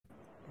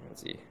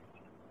Let's see.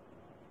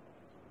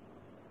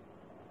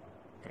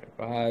 All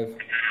right, 5.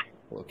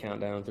 We'll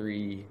count down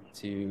 3,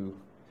 2,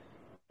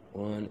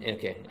 1.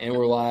 Okay, and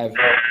we're live.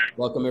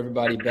 Welcome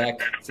everybody back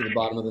to the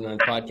Bottom of the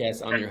Ninth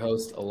podcast. I'm your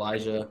host,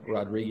 Elijah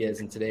Rodriguez,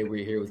 and today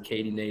we're here with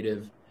Katy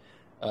native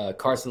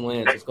Carson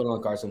Lance. What's going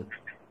on, Carson?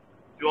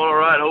 Doing all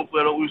right.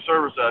 Hopefully I don't lose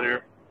service out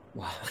here.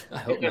 I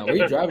hope not. Where are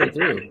you driving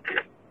through?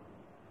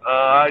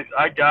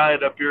 I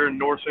guide up here in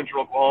north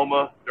central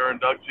Oklahoma during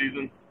duck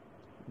season.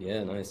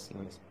 Yeah, nice.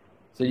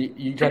 So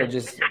you kind of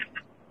just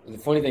 – the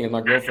funny thing is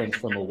my girlfriend's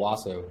from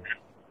Owasso.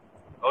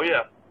 Oh,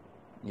 yeah.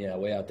 Yeah,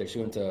 way out there. She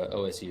went to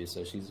OSU,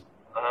 so she's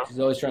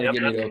always trying to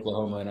get me to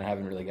Oklahoma, and I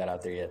haven't really got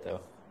out there yet, though.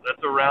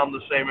 That's around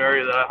the same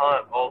area that I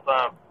hunt all the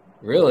time.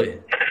 Really?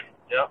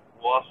 Yeah,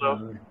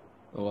 Owasso.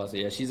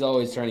 Owasso, yeah. She's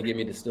always trying to get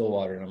me to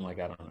Stillwater, and I'm like,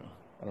 I don't know.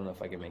 I don't know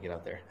if I can make it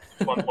out there.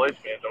 Fun place,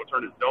 man.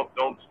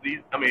 Don't sneeze.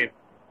 I mean,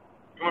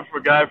 coming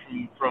from a guy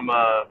from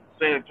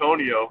San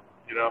Antonio,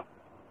 you know,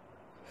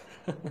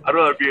 I'd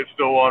rather be in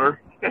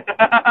Stillwater.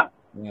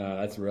 No,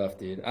 that's rough,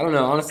 dude. I don't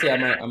know. Honestly,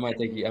 I might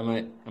think I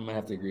might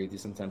have to agree with you.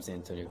 Sometimes San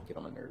Antonio can get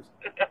on my nerves.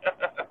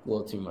 A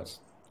little too much.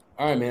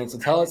 All right, man. So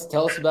tell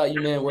us about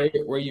you, man. Where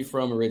are you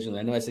from originally?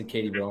 I know I said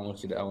Katy, but I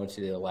want you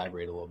to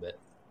elaborate a little bit.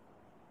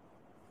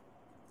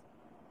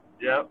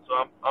 Yeah,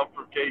 so I'm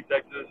from Katy,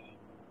 Texas.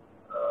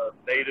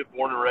 Native,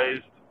 born and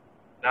raised.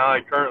 Now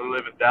I currently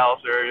live in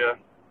Dallas area.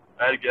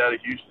 I had to get out of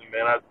Houston,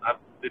 man. I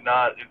did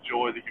not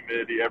enjoy the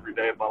humidity every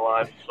day of my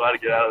life, so I had to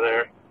get out of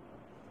there.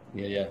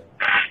 Yeah.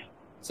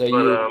 So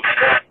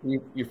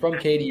you're from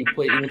Katy. You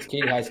went to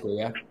Katy High School,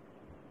 yeah?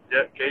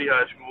 Yeah, Katy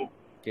High School.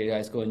 Katy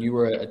High School, and you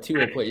were a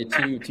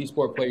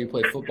two-sport player. You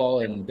played football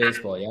and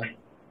baseball, yeah?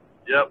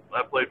 Yep,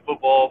 I played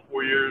football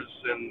 4 years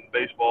and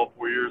baseball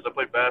 4 years. I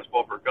played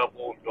basketball for a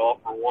couple and golf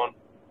for one.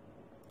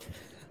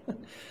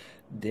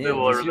 Damn,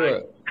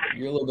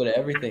 you're a little bit of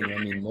everything. I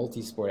mean,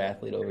 multi-sport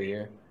athlete over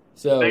here.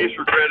 So biggest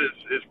regret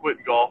is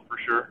quitting golf for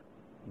sure.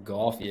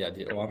 Golf, yeah,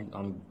 dude. Well,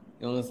 I'm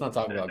let's not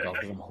talk about golf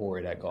because I'm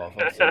horrid at golf.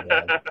 I'm so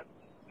bad.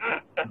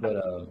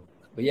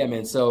 But yeah,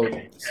 man. So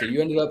you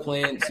ended up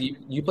playing. So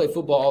you played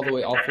football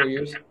all 4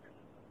 years.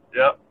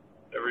 Yep,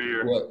 every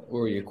year. What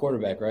were you?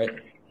 Quarterback, right?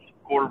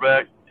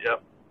 Quarterback.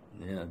 Yep.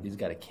 Yeah, he's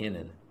got a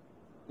cannon.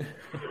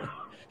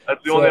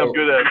 That's the only thing I'm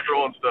good at,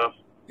 throwing stuff.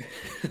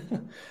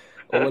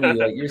 Well, what are you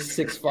like? You're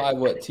 6'5",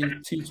 what,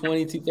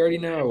 220, 230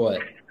 now, or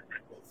what?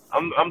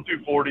 I'm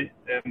 240,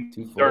 and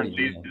 240, during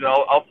season,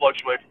 I'll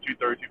fluctuate from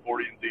 230 to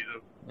 240 in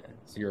season. Yeah,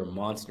 so you're a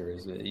monster.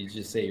 You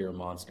just say you're a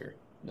monster.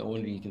 No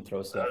wonder you can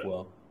throw stuff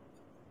well.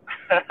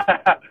 Size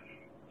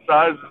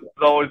has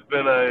always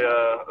been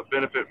a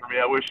benefit for me.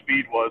 I wish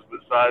speed was,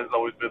 but size has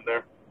always been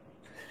there.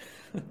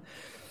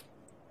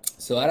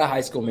 So out of high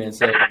school, man,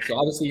 so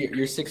obviously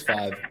you're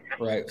 6'5",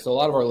 right? So a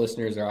lot of our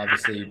listeners are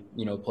obviously,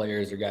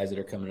 players or guys that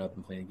are coming up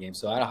and playing games.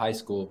 So out of high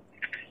school,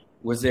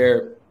 was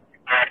there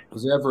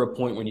ever a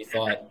point when you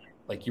thought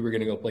like you were going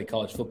to go play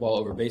college football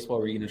over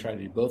baseball? Were you going to try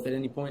to do both at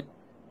any point?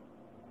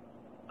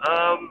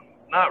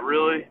 Not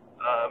really.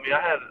 I mean,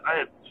 I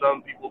had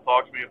some people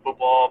talk to me in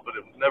football, but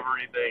it was never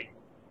anything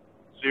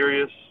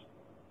serious.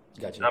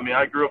 Gotcha. I mean,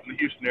 I grew up in the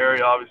Houston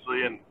area,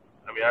 obviously, and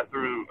I mean, I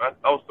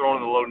was throwing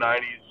in the low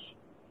 90s,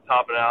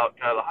 topping out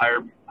kind of the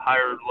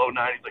higher low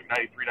 90s, like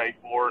 93,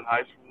 94 in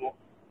high school.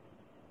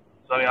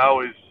 So I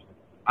mean,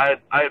 I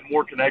had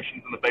more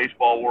connections in the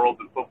baseball world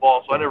than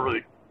football, so I never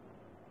really.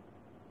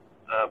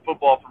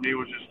 Football for me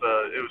was just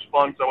it was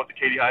fun because I went to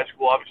Katy High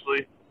School,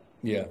 obviously.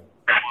 Yeah.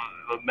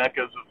 The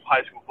meccas of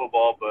high school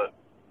football, but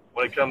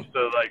when it comes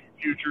to like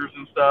futures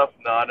and stuff,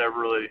 no, I never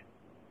really.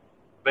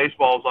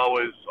 Baseball is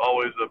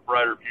always a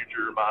brighter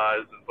future in my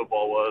eyes than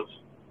football was.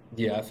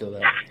 Yeah, I feel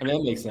that. I mean,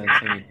 that makes sense.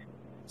 I mean,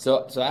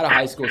 so out of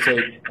high school,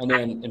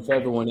 and for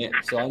everyone,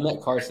 so I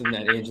met Carson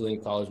at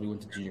Angelina College. We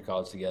went to junior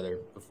college together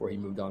before he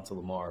moved on to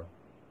Lamar.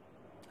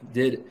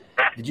 Did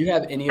you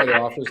have any other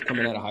offers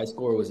coming out of high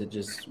school, or was it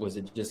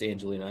just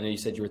Angelina? I know you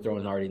said you were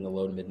throwing already in the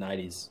low to mid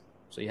 90s,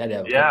 so you had to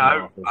have.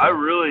 I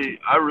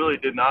really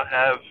did not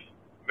have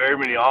very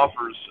many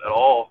offers at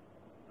all.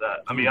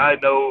 I mean, I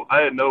had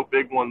no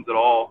big ones at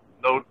all.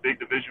 No big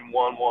Division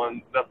I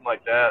ones, nothing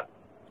like that.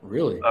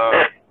 Really?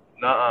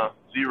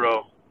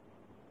 Zero.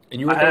 And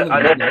you were throwing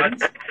in the mid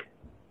 90s?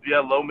 Yeah,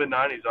 low mid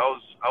 90s.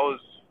 I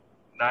was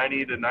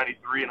 90 to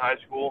 93 in high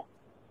school,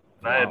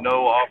 and I had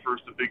no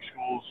offers to big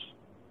schools.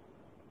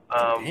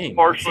 Dang,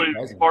 partially,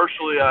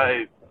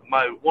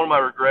 one of my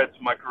regrets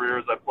in my career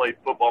is I played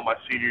football my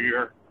senior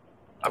year.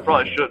 I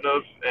probably shouldn't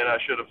have, and I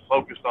should have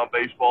focused on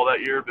baseball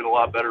that year. Been a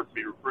lot better for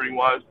me recruiting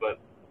wise, but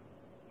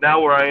now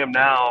where I am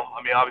now,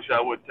 I mean, obviously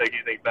I wouldn't take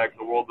anything back to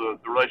the world. The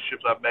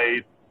relationships I've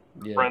made,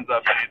 the friends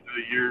I've made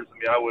through the years. I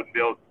mean,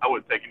 I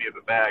wouldn't take any of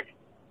it back.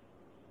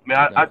 I mean,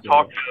 I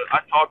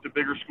talked to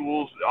bigger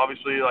schools.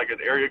 Obviously, like an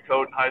area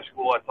code in high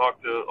school, I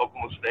talked to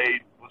Oklahoma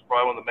State was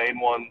probably one of the main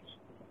ones.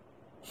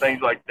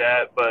 Things like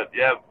that, but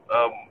yeah,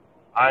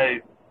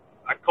 I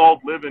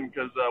called Living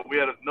because we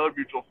had another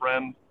mutual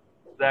friend,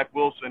 Zach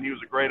Wilson. He was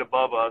a grade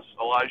above us,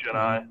 Elijah and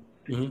I,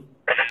 and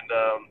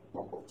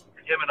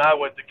him and I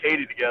went to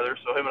Katy together,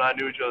 so him and I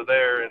knew each other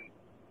there, and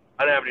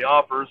I didn't have any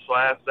offers, so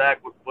I asked Zach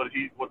what's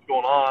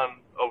going on.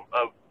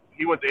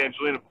 He went to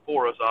Angelina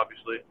before us,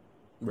 obviously.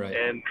 Right.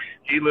 And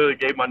he literally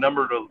gave my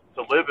number to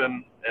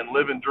Livin, and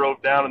Livin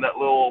drove down in that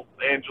little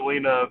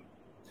Angelina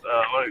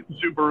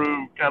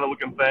Subaru kind of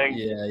looking thing.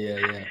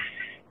 Yeah.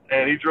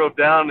 And he drove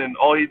down, and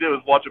all he did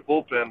was watch a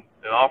bullpen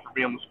and offer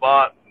me on the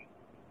spot. And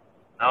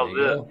that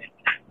was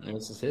it.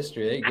 This is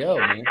history. There you go,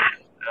 man.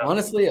 Yeah.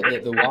 Honestly,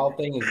 the wild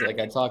thing is, like,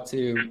 I talked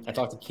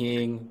to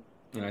King,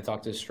 and I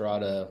talked to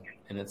Estrada,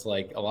 and it's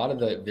like a lot of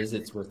the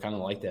visits were kind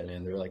of like that,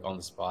 man. They were like on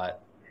the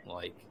spot,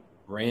 like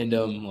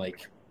random,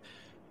 like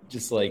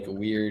just like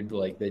weird,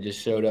 like they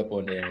just showed up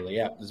one day and were like,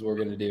 yeah, this is what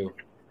we're gonna do.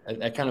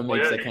 That kind of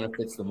that kind of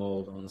fits the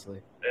mold,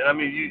 honestly. And I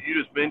mean, you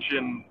just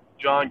mentioned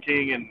John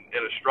King and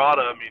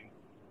Estrada. I mean,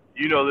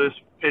 you know this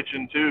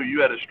pitching too.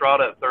 You had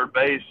Estrada at third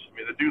base. I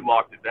mean, the dude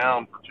locked it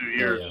down for 2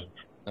 years.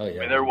 Oh yeah. I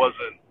mean, there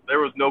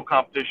was no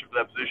competition for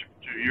that position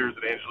for 2 years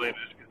at Angelina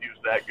just because he was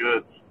that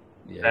good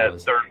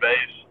at third base.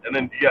 And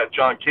then you got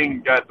John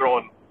King, guy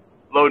throwing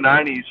low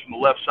 90s from the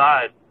left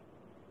side.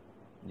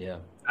 Yeah.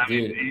 I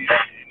mean, you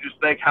just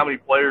think how many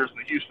players in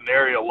the Houston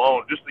area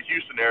alone, just the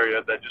Houston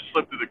area, that just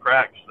slip through the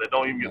cracks, that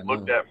don't even get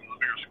looked at from the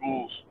bigger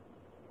schools.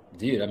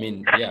 Dude, I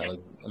mean, yeah,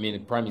 a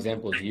prime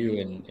example is you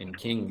and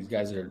King. These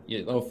guys are,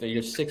 you're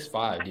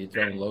 6'5", dude,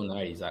 throwing low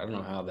 90s. I don't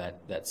know how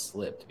that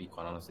slipped, to be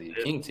quite honest with you.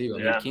 King too.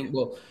 I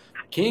mean,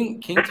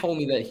 King told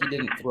me that he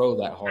didn't throw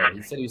that hard.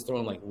 He said he was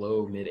throwing like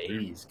low mid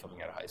 80s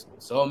coming out of high school.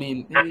 So I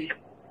mean, maybe,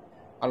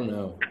 I don't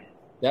know.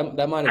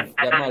 That might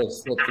have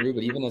slipped through,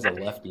 but even as a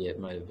lefty, it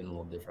might have been a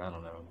little different. I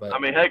don't know. But I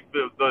mean, heck,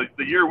 the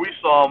year we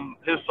saw him,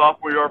 his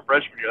sophomore year, our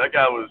freshman year, that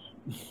guy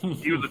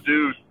he was a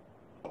dude.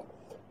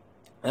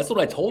 That's what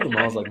I told him.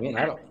 I was like,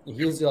 man,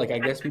 he was like, I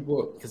guess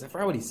people, because I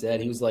forgot what he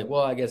said. He was like,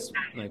 well, I guess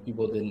like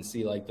people didn't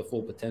see like the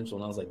full potential.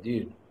 And I was like,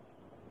 dude,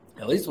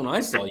 at least when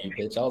I saw you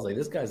pitch, I was like,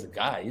 this guy's a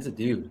guy. He's a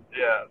dude.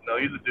 Yeah, no,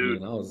 he's a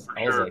dude. And I was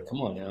like,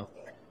 come on now.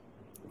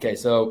 Okay,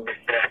 so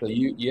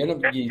you end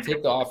up, you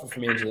take the offer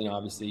from Angelina,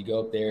 obviously. You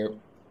go up there.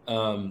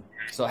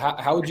 So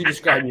how would you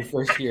describe your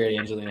first year at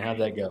Angelina? How'd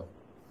that go?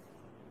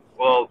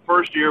 Well,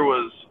 first year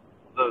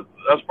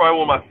that's probably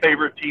one of my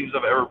favorite teams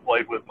I've ever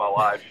played with in my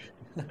life,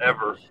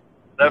 ever.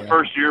 That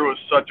first year was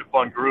such a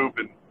fun group,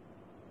 and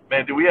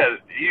man,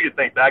 you could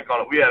think back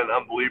on it. We had an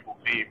unbelievable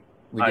team.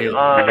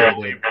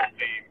 Unbelievable team.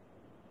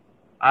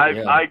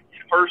 I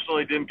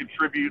personally didn't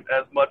contribute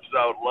as much as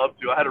I would love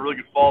to. I had a really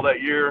good fall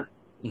that year,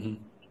 and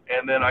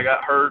then I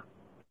got hurt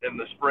in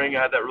the spring.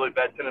 I had that really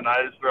bad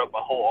tendonitis throughout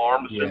my whole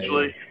arm,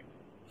 essentially.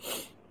 Yeah.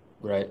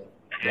 Right.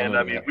 And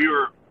I mean,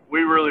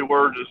 we really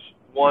were just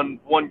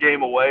one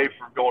game away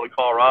from going to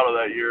Colorado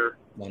that year.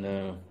 I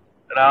know.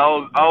 And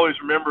I always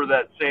remember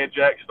that San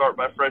Jack start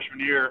my freshman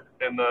year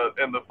in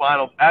the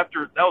finals. That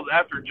was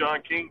after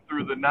John King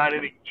threw the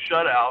 9-inning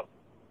shutout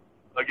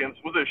was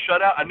it a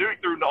shutout? I knew he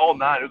threw all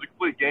 9. It was a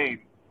complete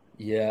game.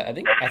 Yeah, I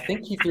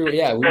think he threw.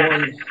 Yeah,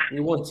 we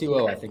won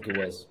 2-0. I think it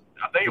was.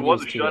 I think it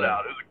was a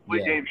shutout. It was a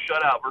complete game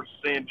shutout versus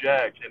San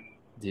Jack. And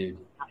dude,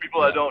 for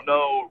people that don't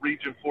know,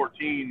 Region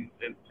 14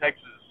 in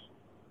Texas,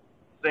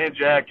 San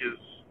Jack is.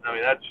 I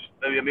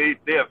mean,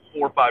 they have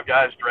 4 or 5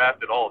 guys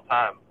drafted all the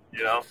time.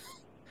 You know.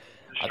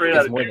 Straight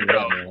out of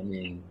Chicago. I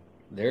mean,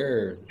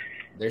 they're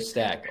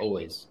stacked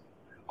always.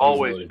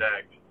 Always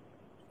stacked.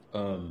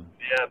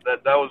 Yeah,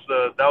 that was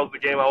the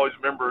game I always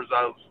remember.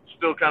 I was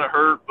still kind of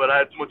hurt, but I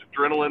had so much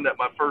adrenaline that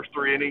my first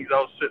 3 innings I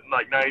was sitting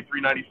like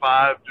 93,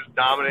 95, just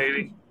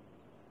dominating.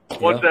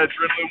 Once that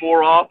adrenaline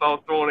wore off, I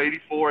was throwing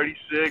 84,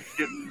 86,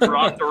 getting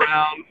rocked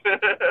around.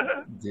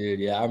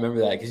 Dude, yeah, I remember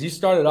that because you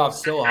started off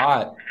so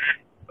hot.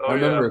 I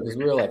remember because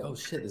we were like, "Oh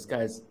shit, this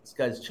guy's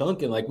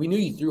chunking." Like we knew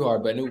you threw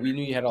hard, but we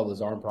knew you had all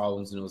those arm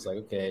problems, and it was like,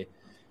 okay,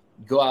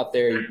 go out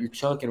there, you're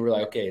chunking. We're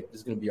like, okay,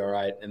 this is gonna be all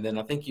right. And then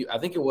I think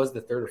it was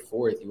the 3rd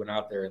or 4th. You went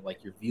out there and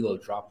like your velo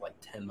dropped like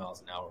 10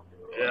 miles an hour.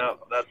 Yeah,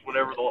 that's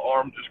whenever the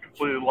arm just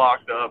completely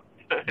locked up.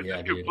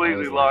 Yeah,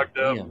 completely locked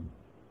up. Damn.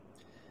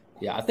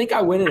 Yeah, I think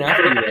I went in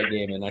after you that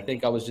game, and I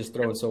think I was just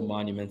throwing so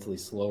monumentally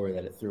slower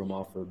that it threw him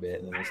off for a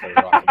bit, and then they started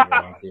rocking me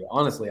around here.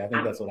 Honestly, I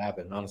think that's what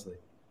happened. Honestly.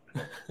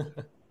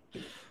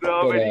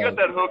 No, man, you got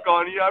that hook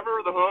on you. I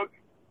remember the hook.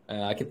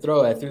 I could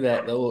throw it. I threw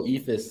that little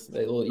ephus.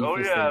 Oh,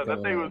 yeah,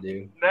 that thing was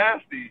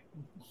nasty.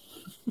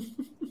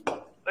 I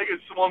think it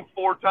swung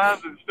 4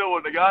 times and still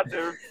wouldn't have got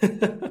there.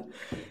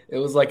 It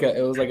was like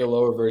a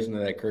lower version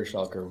of that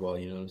Kershaw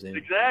curveball. You know what I'm saying?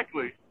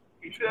 Exactly.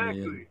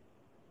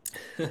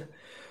 Yeah.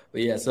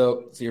 But yeah,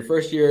 so your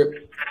first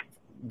year,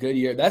 good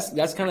year.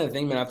 That's kind of the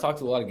thing, man. I've talked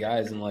to a lot of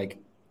guys, and like,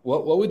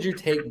 what would your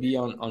take be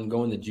on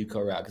going the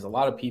JUCO route? Because a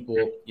lot of people,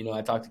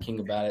 I talked to King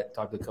about it,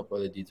 talked to a couple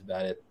other dudes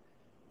about it.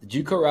 The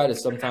JUCO route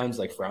is sometimes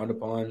like frowned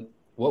upon.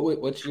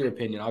 What's your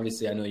opinion?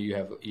 Obviously, I know you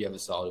have a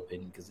solid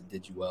opinion because it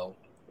did you well.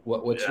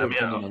 What's your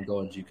opinion on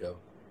going JUCO?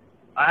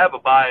 I have a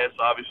bias,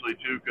 obviously,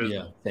 too, because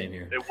same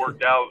here. It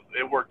worked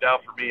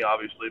out for me,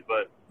 obviously.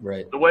 But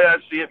right. The way I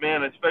see it,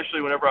 man,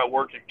 especially whenever I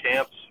work in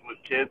camps with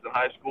kids in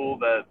high school,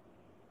 that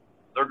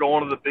they're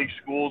going to the big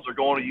schools. They're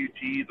going to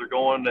UT. They're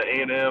going to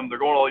A&M. They're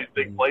going to all these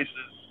big places,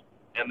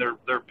 and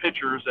they're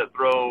pitchers that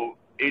throw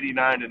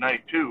 89 to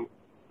 92.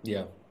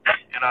 Yeah.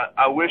 And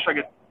I wish I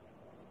could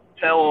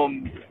tell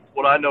them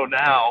what I know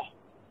now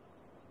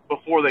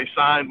before they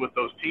signed with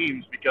those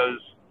teams, because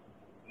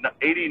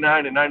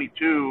 89 to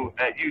 92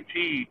 at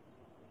UT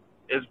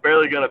is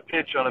barely going to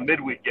pitch on a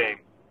midweek game.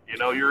 You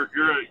know, you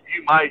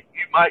might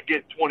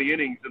get 20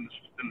 innings in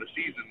the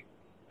season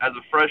as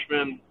a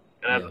freshman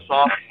and as a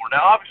sophomore.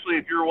 Now, obviously,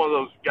 if you're one of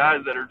those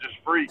guys that are just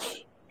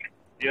freaks,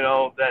 you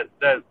know, that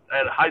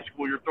at high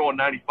school you're throwing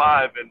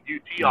 95 and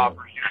UT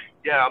offers you,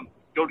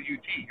 go to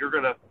UT. You're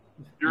gonna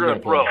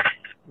pro.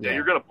 Yeah,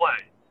 you're gonna play.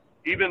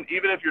 Even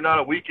if you're not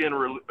a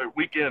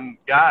weekend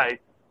guy,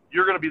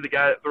 you're gonna be the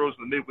guy that throws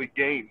in the midweek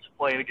games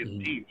playing against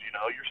teams. You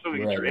know, you're still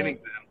gonna get your innings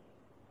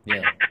in.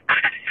 Yeah.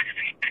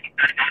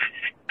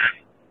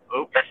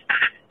 Oh.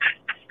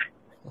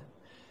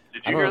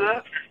 Did you hear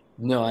that?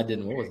 No, I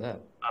didn't. What was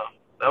that?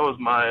 That was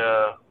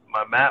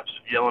my maps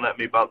yelling at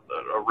me about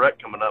a wreck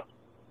coming up.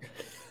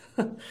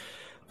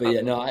 But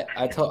yeah, no,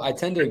 I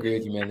tend to agree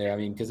with you, man. There, I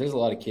mean, because there's a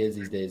lot of kids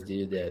these days,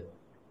 dude, that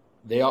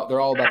they're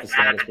all about the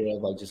status quo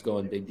of like just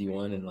going big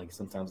D1, and like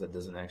sometimes that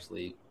doesn't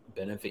actually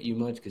benefit you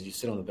much because you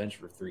sit on the bench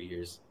for 3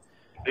 years.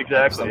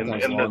 Exactly,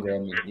 sometimes and longer.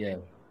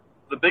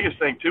 The biggest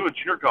thing too at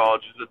junior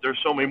college is that there's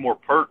so many more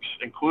perks,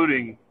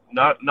 including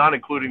not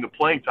including the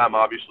playing time.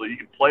 Obviously, you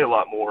can play a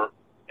lot more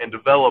and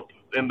develop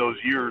in those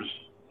years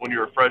when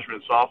you're a freshman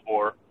and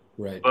sophomore.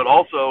 Right. But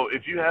also,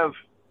 if you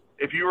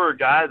were a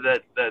guy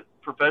that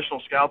professional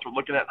scouts were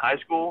looking at in high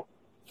school,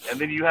 and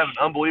then you have an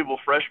unbelievable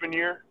freshman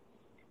year,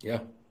 yeah,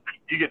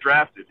 you get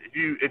drafted. If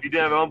you didn't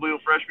have an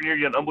unbelievable freshman year,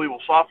 you had an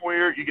unbelievable sophomore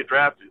year, you get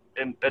drafted.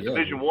 And at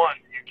Division I,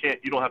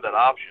 you don't have that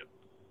option.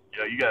 You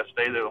know, you got to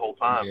stay there the whole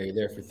time. Yeah, you're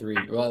there for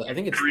 3. Well, I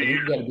think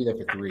you got to be there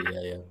for 3. Yeah.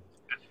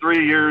 It's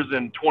 3 years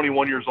and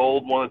 21 years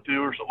old, 1 and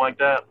 2 or something like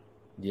that.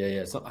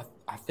 Yeah. So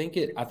I think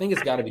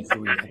it's got to be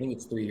 3. I think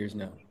it's 3 years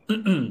now.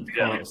 If I'm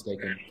not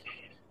mistaken.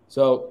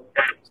 So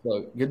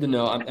good to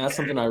know. That's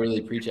something I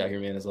really preach out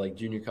here, man. Is like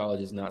junior college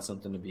is not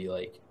something to be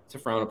like to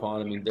frown upon.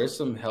 I mean, there's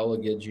some hella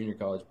good junior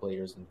college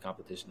players and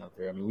competition out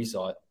there. I mean, we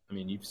saw it. I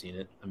mean, you've seen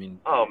it. I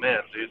mean, oh man,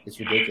 dude, it's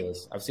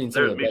ridiculous. I've seen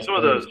some of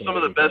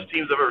the best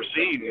teams I've ever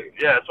seen.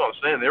 Yeah, that's what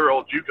I'm saying. They were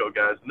all JUCO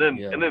guys,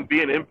 and then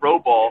being in pro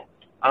ball.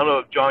 I don't know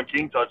if John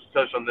King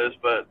touched on this,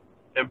 but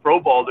in pro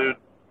ball, dude,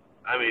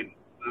 I mean,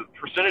 the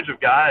percentage of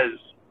guys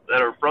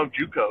that are from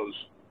JUCOs,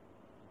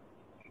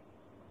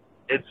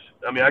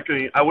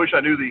 I wish I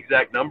knew the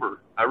exact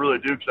number. I really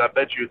do, because I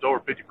bet you it's over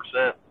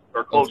 50%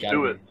 or close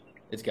to it.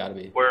 It's got to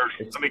be.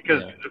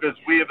 Because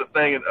we have a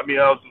thing. I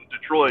was in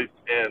Detroit,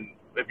 and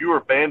if you were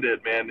a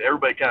bandit, man,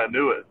 everybody kind of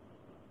knew it.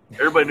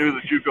 Everybody knew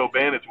the JUCO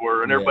bandits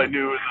were, and everybody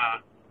knew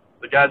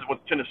the guys that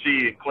went to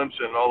Tennessee and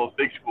Clemson and all those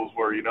big schools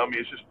were. You know, I mean,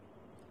 it's just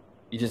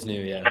you just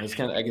knew, yeah. It's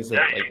kind of, I guess,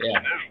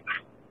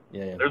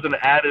 yeah. There's an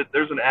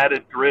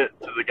added grit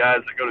to the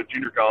guys that go to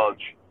junior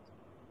college.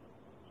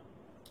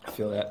 I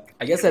feel that.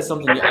 I guess that's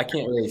something I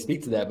can't really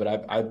speak to that, but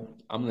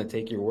I'm going to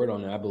take your word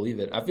on it. I believe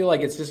it. I feel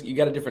like it's just you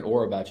got a different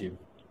aura about you.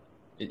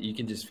 You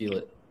can just feel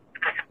it.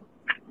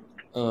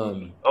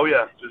 Oh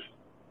yeah, just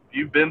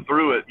you've been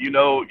through it. You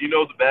know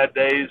the bad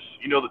days.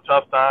 You know the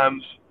tough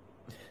times.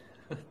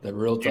 The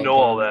real tough. You know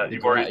all that.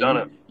 You've already done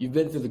it. You've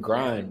been through the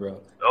grind,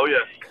 bro. Oh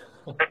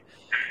yeah.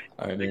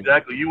 All right, man.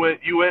 Exactly. You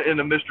went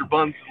into Mr.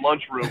 Buns'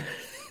 lunchroom.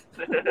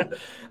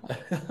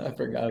 I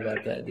forgot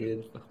about that,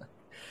 dude.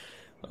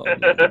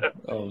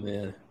 Oh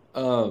man.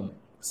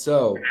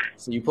 So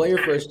you play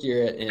your first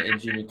year in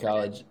junior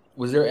college.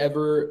 Was there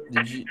ever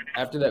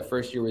after that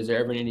first year? Was there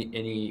ever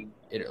any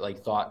like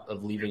thought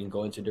of leaving and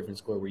going to a different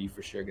school? Were you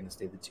for sure going to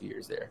stay the 2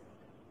 years there?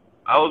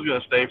 I was going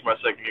to stay for my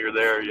second year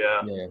there.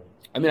 Yeah. Yeah.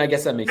 I mean, I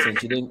guess that makes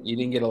sense. You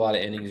didn't get a lot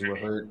of innings. You were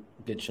hurt.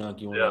 Good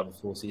chunk. You wanted to have a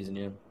full season.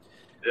 Yeah.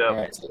 Yeah. All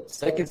right. So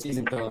second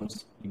season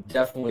comes. You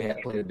definitely had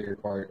played a bigger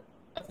part.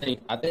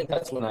 I think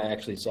that's when I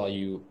actually saw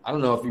you. I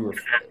don't know if you were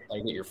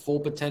like at your full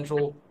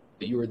potential,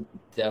 but you were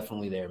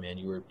definitely there, man.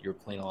 You were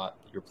playing a lot.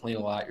 You're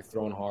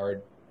throwing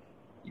hard.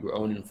 You were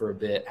owning for a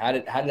bit. How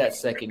did that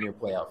second year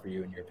play out for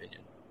you, in your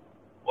opinion?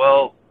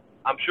 Well,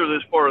 I'm sure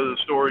this part of the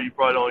story you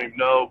probably don't even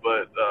know,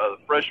 but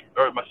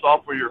my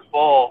sophomore year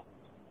fall,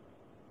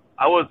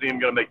 I wasn't even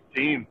going to make the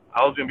team.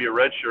 I was going to be a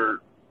redshirt.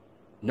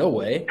 No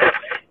way.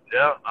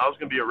 Yeah, I was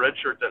going to be a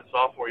redshirt that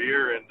sophomore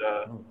year, and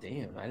oh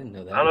damn, I didn't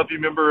know that. I don't know if you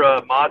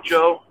remember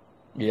Macho.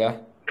 Yeah.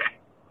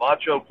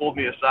 Macho pulled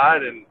me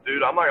aside, and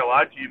dude, I'm not gonna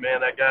lie to you,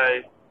 man. That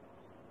guy,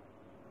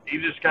 he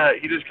just kind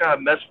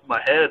of messed with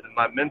my head and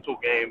my mental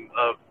game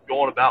of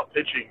going about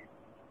pitching.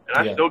 And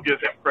I still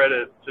give him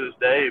credit to this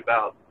day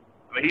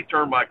he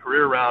turned my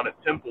career around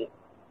at Temple.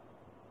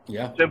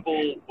 Yeah.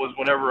 Temple was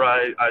whenever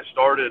I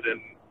started, and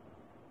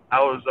I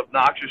was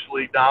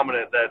obnoxiously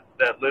dominant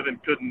that Livin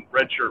couldn't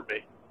redshirt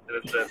me in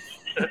a sense.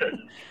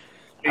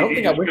 I don't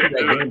think I went to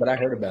that game, but I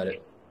heard about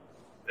it.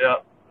 Yeah,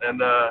 and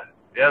that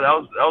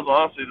was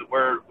honestly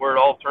where it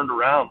all turned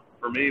around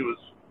for me was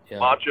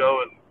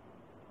Macho, and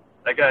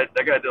that guy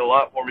did a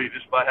lot for me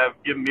just by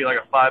giving me like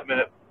a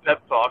 5-minute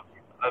pep talk.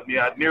 I mean,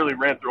 I nearly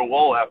ran through a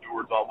wall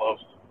afterwards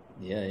almost.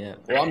 Yeah.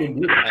 Well, I mean,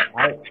 dude,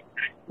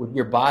 with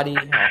your body,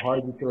 how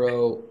hard you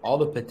throw, all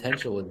the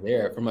potential is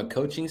there. From a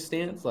coaching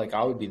stance, like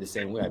I would be the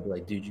same way. I'd be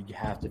like, dude, you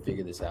have to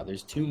figure this out.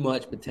 There's too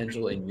much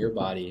potential in your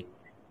body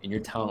and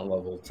your talent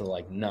level to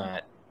like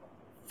not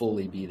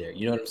fully be there.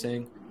 You know what I'm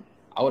saying?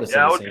 I would have said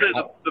Yeah, I the would same.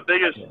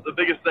 say the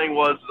biggest thing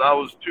was I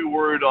was too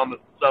worried on the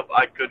stuff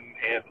I couldn't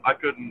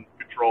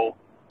control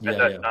at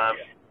that time.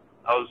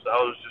 I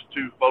was just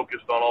too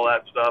focused on all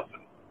that stuff,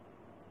 and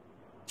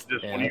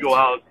just when you go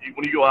out, you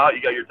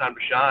got your time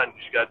to shine.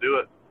 You just got to do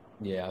it.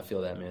 Yeah, I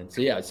feel that, man.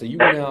 So you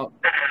went out.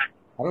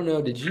 I don't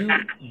know. Did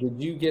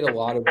you get a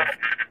lot of?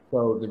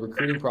 So the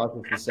recruiting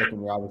process the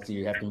second year, obviously,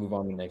 you have to move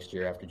on the next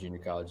year after junior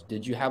college.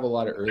 Did you have a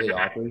lot of early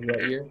offers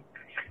that year,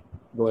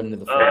 going into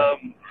the fall?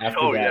 I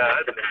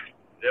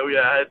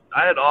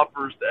had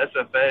offers to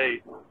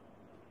SFA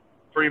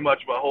pretty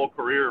much my whole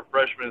career,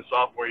 freshman and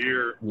sophomore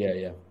year.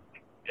 Yeah.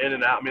 In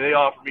and out. I mean, they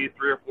offered me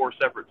 3 or 4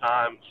 separate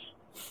times.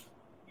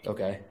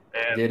 Okay.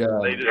 And they just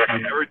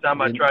every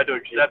time I tried to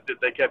accept it,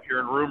 they kept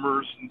hearing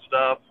rumors and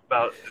stuff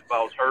about if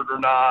I was hurt or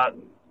not.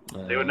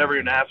 They would never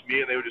even ask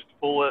me, and they would just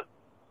pull it.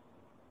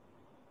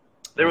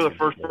 They were the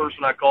first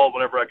person I called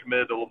whenever I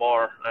committed to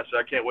Lamar. And I said,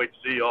 I can't wait to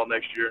see y'all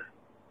next year.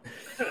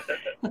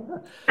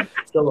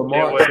 So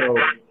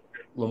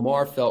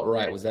Lamar felt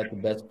right. Was that the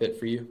best fit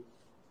for you?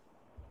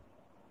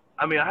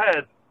 I mean, I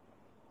had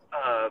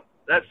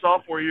that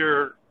sophomore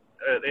year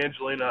at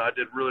Angelina, I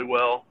did really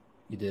well.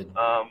 You did.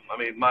 I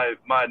mean, my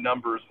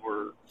numbers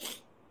were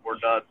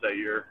nuts that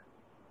year.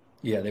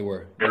 Yeah, they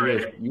were.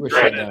 You were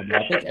shut down.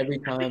 But I think every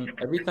time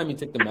you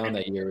took the mound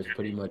that year, it was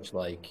pretty much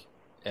like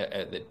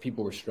that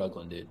people were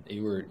struggling, dude.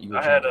 You were.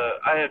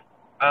 I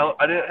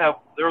didn't have.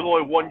 There was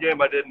only one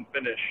game I didn't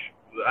finish.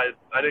 I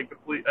didn't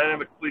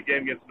have a complete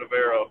game against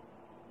Navarro.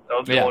 That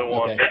was the only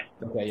one.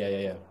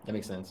 Okay. Yeah. That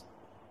makes sense.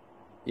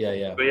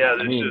 Yeah. But yeah,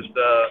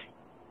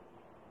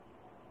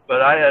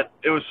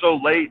 it was so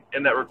late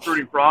in that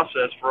recruiting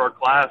process for our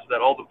class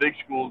that all the big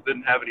schools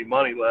didn't have any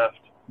money left.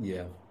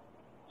 Yeah.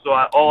 So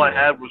I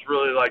had was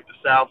really like the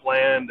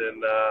Southland,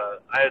 and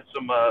I had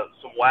some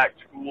whack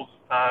schools at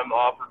the time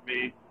offered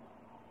me.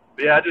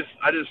 But yeah,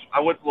 I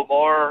went to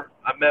Lamar.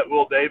 I met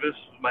Will Davis,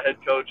 my head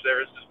coach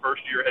there. It's his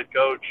first year head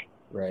coach.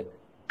 Right.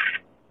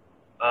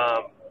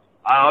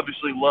 I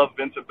obviously love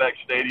Vincent Beck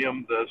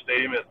Stadium, the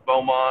stadium at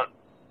Beaumont.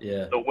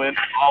 Yeah. The wind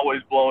is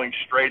always blowing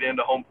straight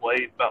into home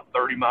plate, about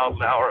 30 miles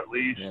an hour at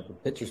least. Yeah, the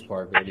pitcher's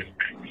park, baby.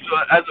 So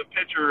as a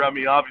pitcher, I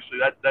mean, obviously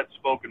that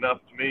spoke enough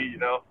to me, you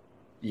know.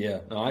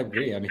 Yeah, no, I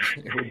agree. I mean,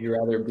 would you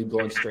rather it be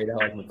blowing straight out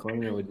like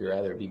McLean, or would you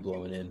rather it be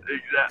blowing in?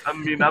 Exactly. I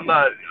mean, I'm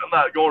not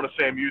going to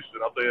Sam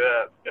Houston. I'll tell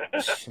you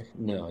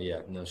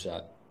that. No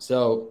shot.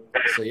 So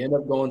you end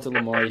up going to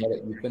Lamar.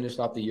 You finished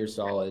off the year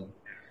solid.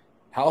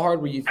 How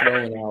hard were you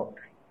throwing out?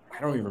 I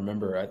don't even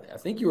remember. I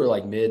think you were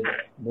like mid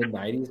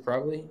 90s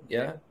probably.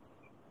 Yeah,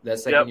 that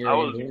second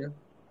year.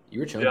 You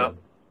were chunking.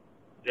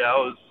 Yeah, I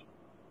was.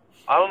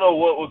 I don't know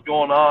what was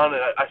going on,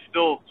 and I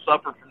still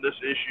suffer from this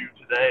issue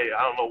today.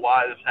 I don't know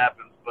why this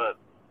happens, but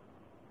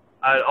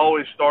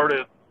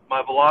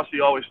my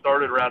velocity always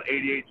started around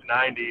 88 to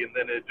 90, and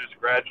then it just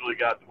gradually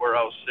got to where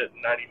I was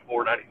sitting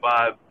 94,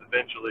 95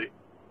 eventually.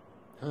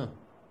 Huh.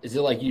 Is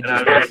it like you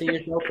just pressing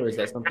yourself, or is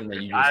that something that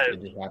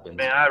it just happens?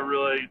 Man, I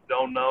really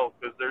don't know,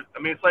 because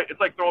it's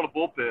like throwing a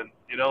bullpen.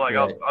 You know, like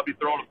right. I'll be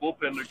throwing a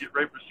bullpen to get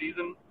ready for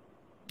season.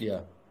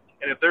 Yeah.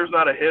 And if there's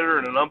not a hitter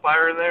and an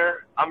umpire in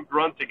there, I'm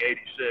grunting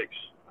 86.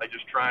 Like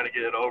just trying to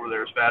get it over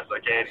there as fast as I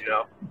can, you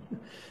know.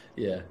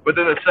 Yeah. But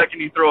then the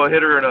second you throw a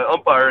hitter and an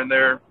umpire in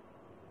there,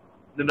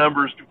 the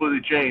numbers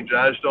completely change.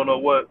 I just don't know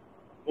what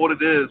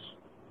it is.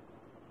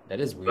 That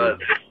is weird.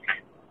 But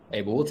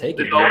hey, but we'll take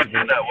it. It's always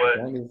been that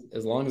way.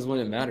 As long as when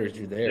it matters,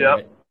 you're there. Yep.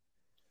 Right?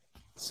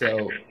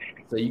 So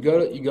you go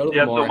to Lamar.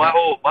 Yeah. So my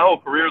whole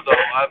career though,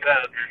 I've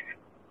had.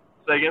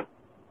 Say again.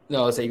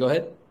 No, say go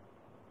ahead.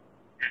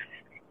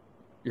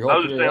 I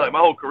was just saying, like my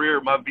whole career,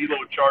 my velo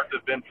charts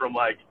have been from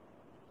like.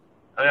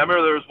 I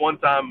remember there was one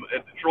time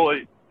at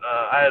Detroit,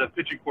 I had a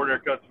pitching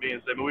coordinator come to me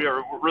and say, "Man, we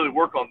really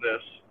work on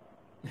this."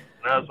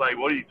 And I was like,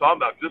 "What are you talking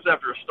about?" Because this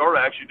after a start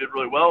I actually did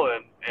really well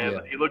in,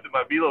 and he looked at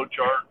my velo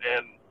chart,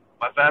 and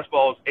my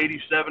fastball was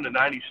 87 to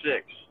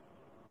 96.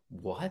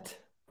 What?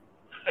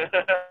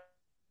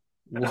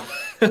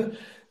 The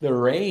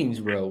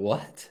range, bro.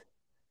 What?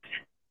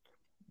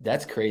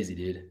 That's crazy,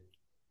 dude.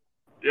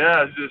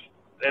 Yeah, it's just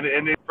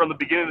and from the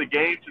beginning of the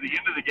game to the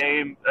end of the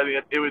game, I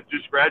mean, it would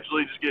just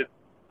gradually just get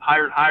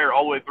higher and higher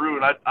all the way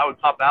through, and I would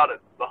top out at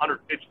the 100th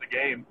pitch of the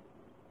game.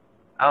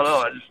 I don't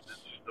know. It's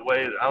just the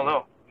way. I don't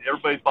know.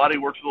 Everybody's body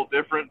works a little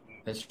different.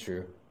 That's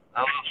true. I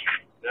don't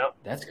know. Yep.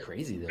 That's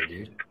crazy though,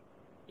 dude.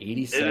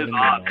 87 to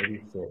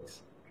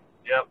 96.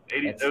 Yep.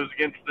 It was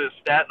against the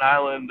Staten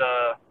Island.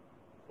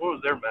 What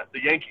was their match?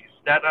 The Yankees.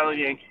 Staten Island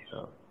Yankees.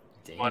 Oh,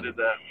 damn. I did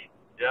that.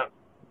 Yep.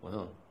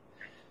 Wow.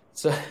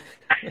 So,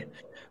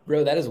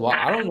 bro, that is wild.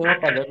 I don't know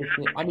if I've ever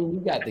seen. I mean,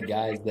 you got the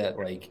guys that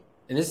like,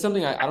 and this is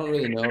something I don't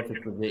really know if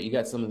it's legit. You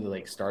got some of the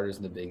like starters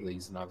in the big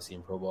leagues and obviously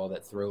in pro ball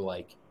that throw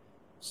like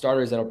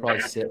starters that'll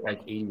probably sit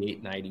like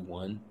 88,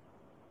 91.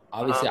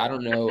 Obviously, I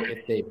don't know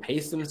if they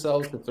pace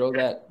themselves to throw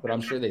that, but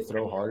I'm sure they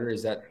throw harder.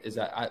 Is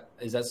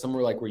that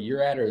somewhere like where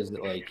you're at, or is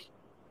it like,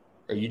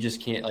 or you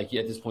just can't, like,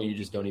 at this point you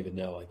just don't even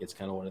know? Like, it's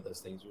kind of one of those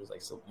things where it's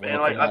like, so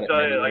Man, like I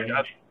tell you, like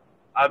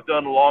I've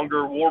done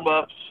longer warm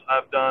ups.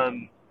 I've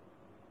done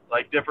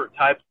like different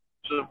types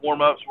of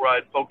warm ups where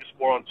I'd focus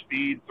more on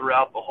speed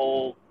throughout the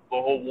whole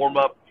warm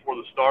up before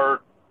the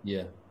start.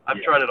 Yeah.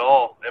 I've tried it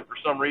all, and for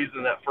some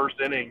reason that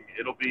first inning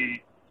it'll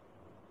be,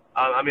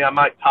 I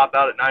might top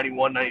out at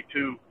 91,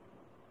 92.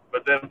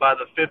 But then by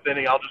the fifth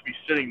inning, I'll just be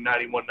sitting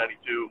 91,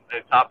 92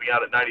 and topping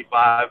out at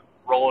 95,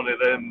 rolling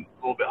it in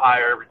a little bit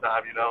higher every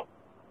time, you know?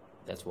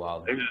 That's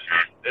wild.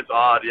 It's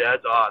odd. Yeah,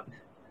 it's odd.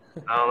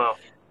 I don't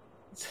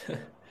know.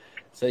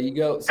 So you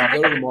go to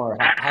Lamar.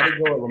 How did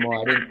it go at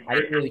Lamar? I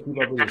didn't really keep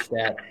up with your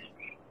stats,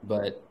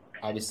 but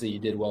obviously you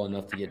did well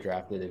enough to get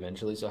drafted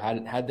eventually. So how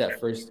did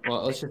that first –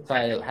 well, let's just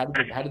tie – how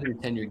did your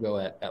tenure go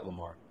at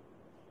Lamar?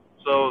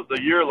 So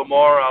the year at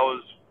Lamar, I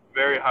was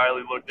very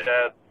highly looked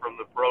at from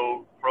the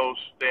pro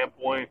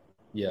standpoint.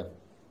 Yeah.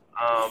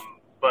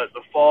 But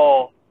the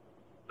fall,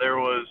 there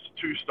was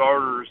two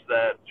starters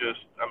that just,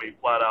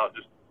 flat out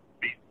just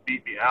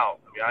beat me out.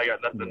 I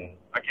got nothing. Yeah.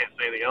 I can't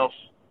say anything else.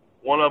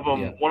 One of them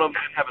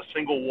didn't have a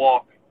single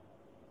walk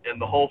in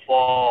the whole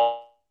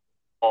fall.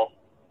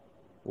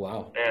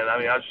 Wow.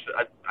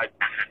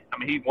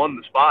 And he won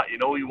the spot. You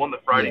know, he won the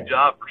Friday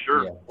job for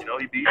sure. Yeah. You know,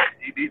 he beat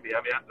me.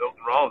 There's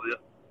nothing wrong with it.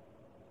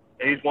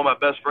 And he's one of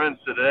my best friends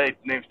today. His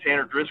name's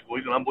Tanner Driscoll.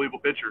 He's an unbelievable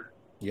pitcher.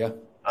 Yeah.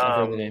 I've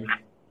heard the name.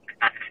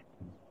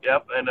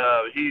 Yep. And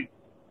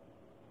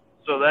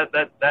so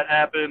that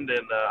happened,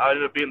 and I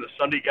ended up being the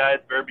Sunday guy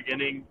at the very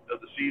beginning of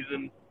the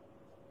season.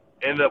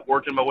 Ended up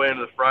working my way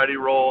into the Friday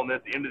role, and then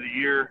at the end of the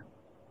year,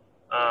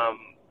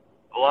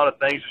 a lot of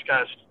things just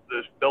kind of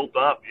just built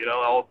up, you know,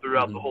 all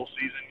throughout the whole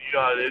season. You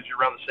know how it is. You're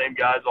around the same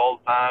guys all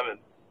the time, and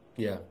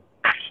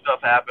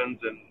stuff happens.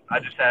 And I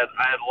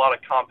had a lot of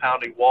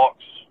compounding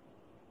walks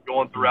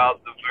going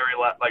throughout the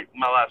very last, like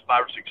my last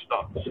 5 or 6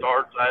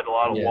 starts. I had a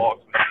lot of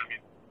walks.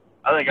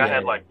 I think I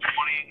had like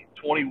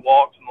 20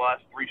 walks in the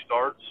last 3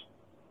 starts.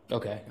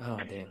 Okay. Oh,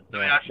 damn.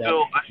 I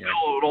still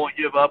would only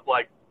give up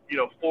like,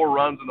 4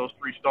 runs in those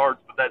 3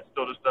 starts, but that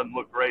still just doesn't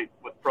look great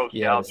with pro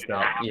scouts.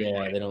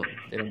 Yeah, they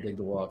don't dig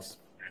the walks.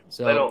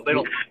 So they don't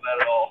do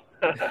that at all.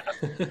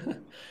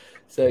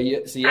 So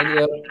you ended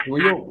up were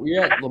you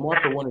at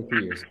Lamar for 1 or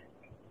 2 years?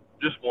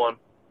 Just one.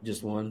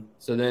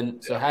 So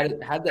how did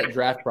that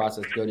draft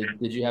process go?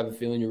 Did you have a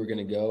feeling you were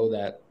going to go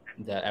that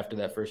after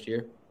that first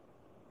year?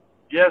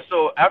 Yeah.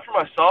 So after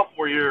my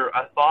sophomore year,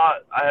 I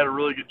thought I had a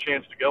really good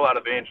chance to go out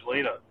of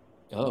Angelina.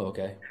 Oh,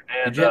 okay.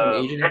 And, did you have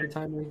an agent at the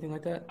time or anything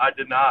like that? I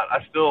did not. I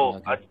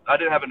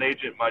didn't have an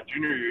agent my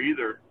junior year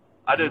either.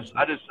 I just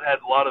had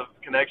a lot of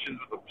connections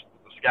with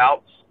the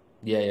scouts.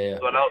 Yeah.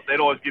 So they'd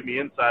always give me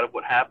insight of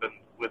what happened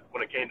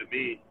when it came to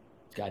me.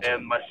 Gotcha.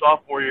 And my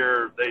sophomore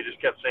year, they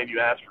just kept saying you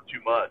asked for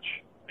too much.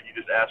 Like you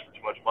just asked for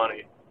too much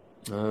money.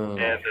 Oh.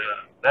 And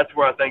that's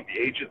where I think the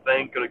agent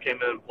thing could have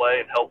came into play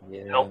and helped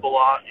a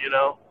lot, you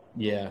know.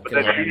 Yeah. But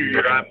that junior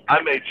year,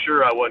 I made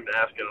sure I wasn't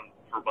asking them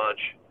for much.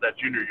 That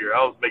junior year,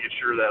 I was making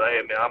sure that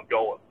I'm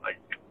going. Like,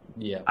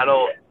 I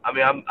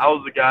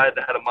was the guy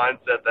that had a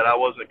mindset that I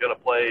wasn't going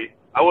to play.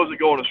 I wasn't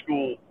going to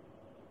school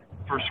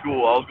for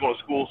school. I was going to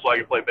school so I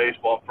could play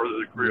baseball and further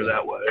the career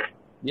that way.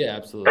 Yeah,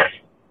 absolutely.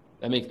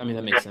 That makes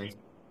sense.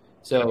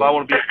 So if I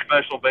want to be a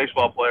professional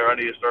baseball player, I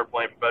need to start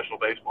playing professional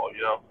baseball.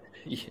 You know.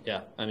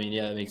 Yeah, that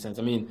makes sense.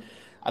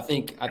 I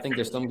think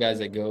there's some guys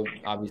that go,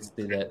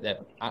 obviously,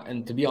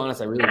 and to be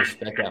honest, I really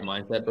respect that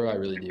mindset, bro. I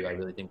really do. I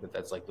really think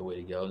that's like the way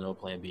to go. No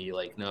plan B.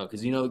 Like, no,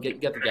 because,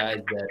 get the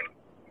guys that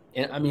 –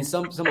 and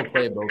some will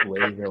play it both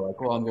ways. They're like,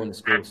 well, I'm going to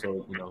school,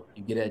 so,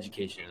 you get an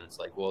education. And it's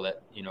like, well,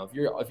 that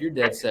if you're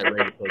dead set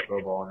ready to play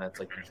pro ball and that's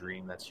like your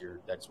dream, that's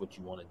what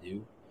you want to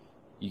do,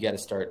 you got to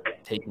start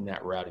taking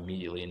that route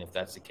immediately. And if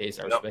that's the case,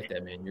 I respect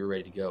that, man. You're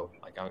ready to go.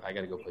 Like, I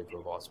got to go play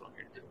pro ball. That's what I'm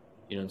here to do.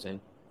 You know what I'm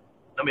saying?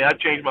 I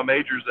changed my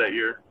majors that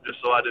year just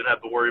so I didn't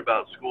have to worry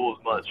about school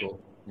as much. Cool.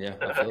 Yeah,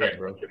 I feel that,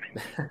 bro.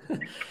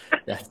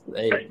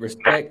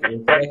 Respect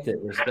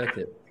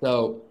it.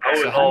 So I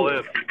was all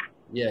in.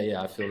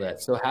 Yeah, I feel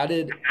that. So how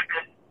did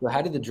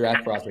the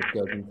draft process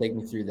go? Can you take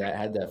me through that?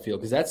 How did that feel?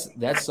 Because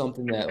that's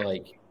something that,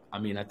 like,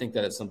 I think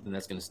that it's something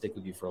that's going to stick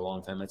with you for a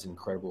long time. That's an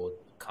incredible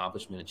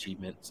accomplishment,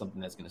 achievement,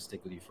 something that's going to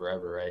stick with you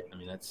forever, right?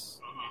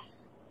 That's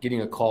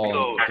getting a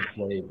call to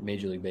play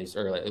Major League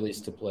Baseball, or at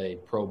least to play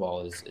pro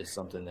ball, is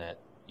something that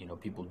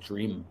people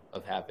dream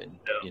of happening.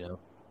 Yeah.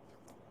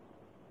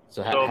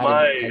 So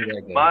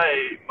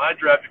my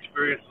draft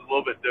experience is a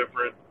little bit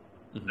different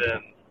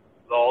than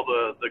all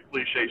the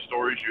cliche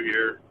stories you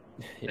hear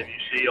and you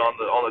see on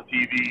the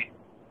TV.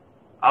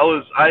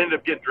 I ended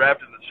up getting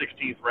drafted in the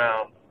 16th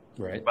round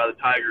by the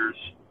Tigers,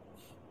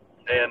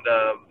 and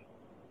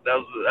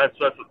that's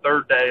the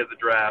third day of the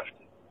draft.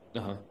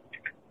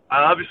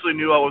 I obviously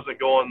knew I wasn't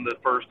going the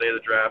first day of the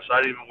draft, so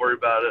I didn't even worry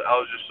about it. I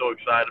was just so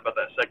excited about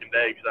that second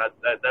day because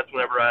that's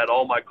whenever I had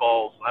all my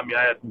calls. I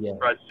had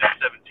probably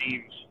 6-7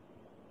 teams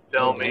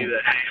telling me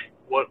that, hey,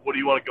 what do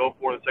you want to go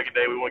for the second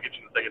day? We want to get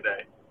you the second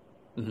day.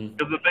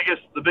 Because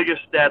the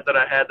biggest stat that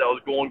I had that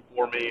was going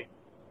for me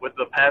with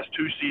the past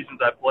 2 seasons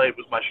I played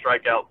was my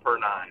strikeout per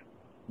 9.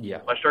 Yeah.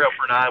 My strikeout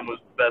per 9 was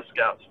the best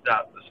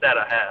the stat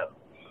I had.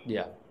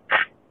 Yeah.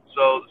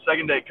 So the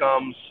second day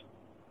comes,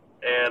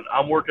 and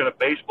I'm working a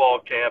baseball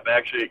camp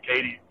actually at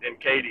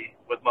Katy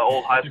with my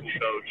old high school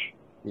coach.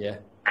 Yeah.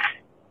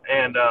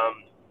 And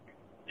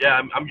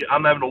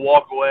I'm having to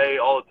walk away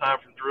all the time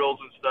from drills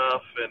and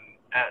stuff, and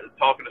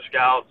talking to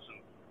scouts,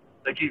 and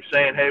they keep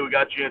saying, "Hey, we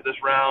got you in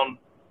this round."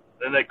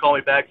 Then they call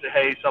me back and say,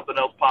 "Hey, something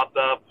else popped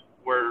up.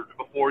 We're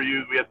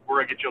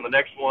gonna get you on the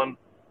next one."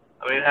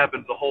 I mean, it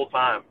happens the whole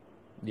time.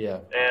 Yeah.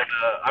 And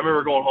I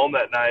remember going home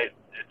that night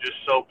and just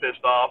so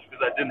pissed off because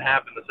that didn't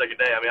happen the second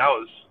day. I mean, I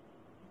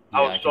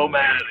was so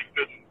mad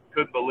and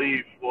couldn't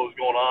believe what was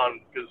going on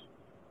because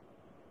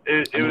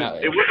it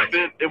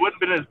wouldn't have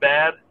been as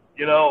bad,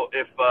 you know,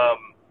 if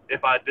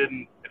I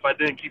didn't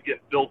keep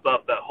getting built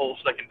up that whole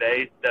second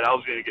day that I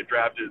was going to get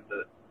drafted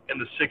in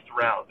the 6th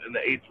round, in the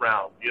 8th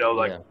round, you know,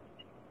 like. Yeah.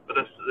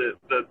 But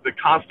the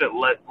constant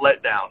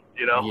letdown,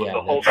 you know,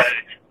 the whole day.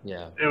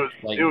 Yeah, it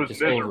was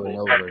just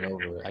miserable. over and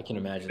over. I can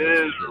imagine.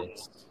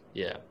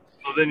 Yeah.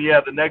 So then,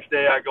 the next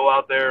day I go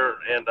out there,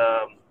 and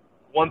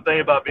one thing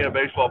about being a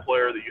baseball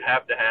player that you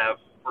have to have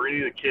for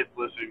any of the kids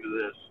listening to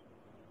this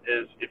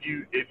is if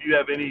you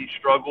have any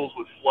struggles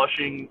with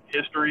flushing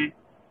history,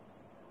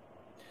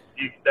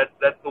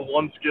 that's the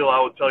one skill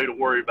I would tell you to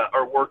worry about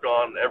or work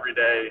on every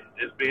day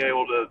is being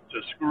able to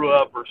screw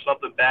up or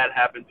something bad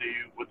happen to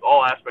you with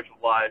all aspects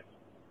of life,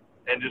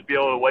 and just be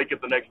able to wake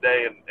up the next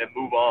day and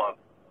move on.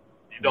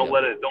 You don't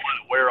let it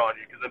wear on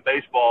you, because in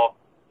baseball,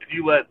 if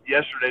you let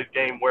yesterday's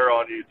game wear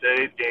on you,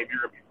 today's game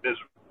you're gonna be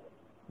miserable.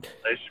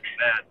 It's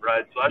bad,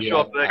 right? So I show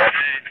up the next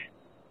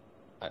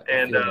day,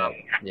 and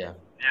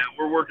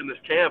we're working this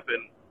camp,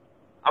 and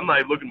I'm not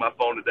even looking at my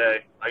phone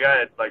today. Like I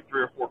had like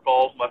 3 or 4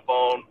 calls on my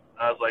phone.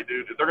 I was like,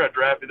 dude, if they're going to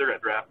draft me, they're going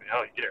to draft me. I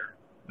don't even care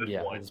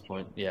at this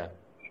point. Yeah.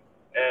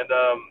 And,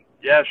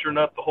 sure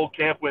enough, the whole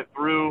camp went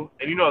through.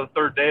 And, you know, the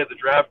third day of the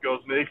draft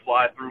goes, I mean, they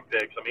fly through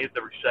picks. I mean, it's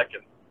every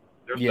second.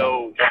 There's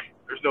no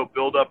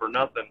build-up or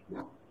nothing.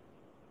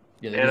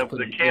 Yeah, and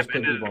the camp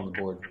ended on the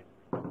board.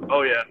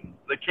 Oh, yeah.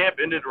 The camp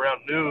ended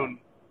around noon,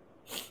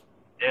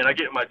 and I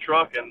get in my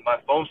truck, and my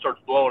phone starts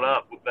blowing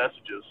up with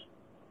messages.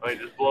 I mean,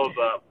 it just blows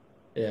up.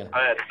 Yeah.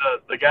 I had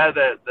the guy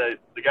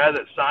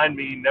that signed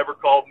me never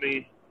called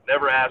me.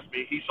 Never asked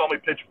me. He saw me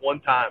pitch one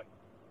time.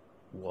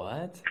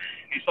 What?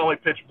 He saw me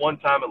pitch one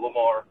time at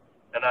Lamar,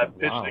 and I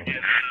pitched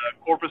against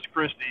Corpus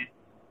Christi,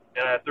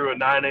 and I threw a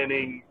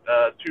 9-inning,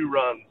 2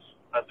 runs.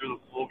 I threw the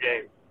full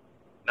game,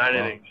 9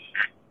 innings.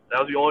 That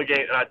was the only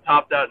game, and I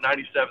topped out at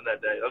 97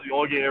 that day. That was the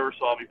only game he ever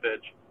saw me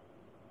pitch.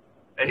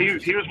 And he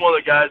was one of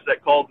the guys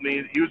that called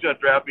me. He was going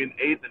to draft me in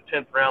the 8th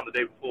and 10th round the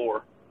day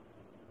before.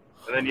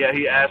 And then,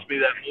 he asked me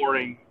that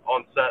morning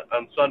on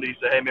Sunday. He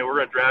said, "Hey, man, we're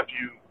going to draft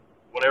you.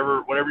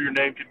 Whenever your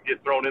name can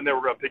get thrown in there,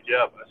 we're going to pick you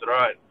up." I said, "All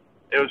right."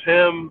 It was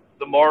him,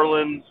 the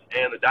Marlins,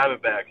 and the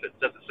Diamondbacks that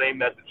sent the same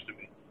message to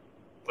me.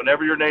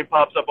 Whenever your name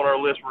pops up on our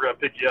list, we're going to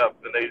pick you up.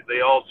 And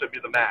they all sent me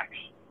the max.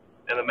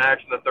 And the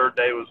max in the third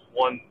day was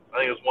I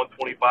think it was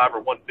 125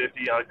 or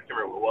 150. I can't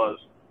remember what it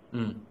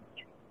was.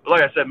 But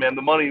like I said, man,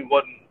 the money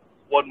wasn't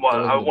what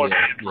I wanted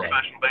to be in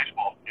professional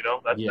baseball. You know,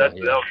 that was it,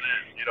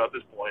 you know, at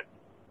this point.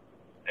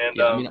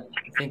 And I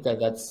think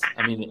that's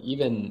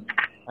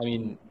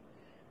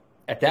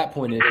at that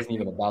point, it isn't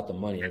even about the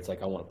money. It's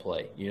like, I want to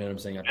play. You know what I'm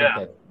saying? I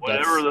think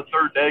whenever the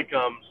third day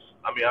comes,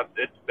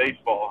 it's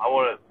baseball.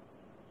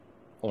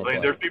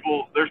 There's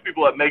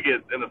people that make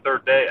it in the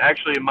third day.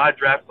 Actually, in my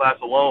draft class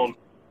alone,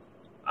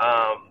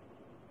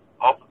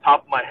 off the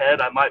top of my head,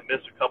 I might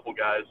miss a couple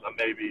guys,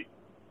 maybe.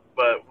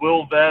 But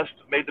Will Vest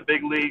made the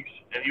big leagues,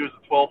 and he was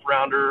the 12th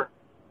rounder.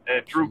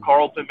 And Drew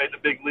Carlton made the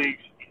big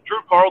leagues.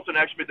 Drew Carlton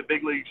actually made the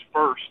big leagues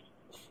first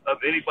of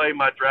anybody in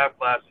my draft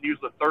class. He was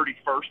the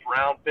 31st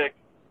round pick.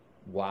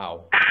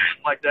 Wow.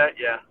 Like that,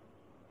 yeah.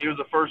 He was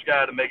the first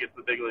guy to make it to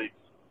the big leagues.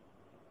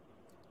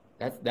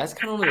 That's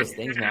kind of one of those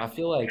things, man. I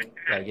feel like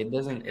it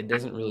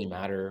doesn't really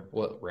matter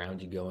what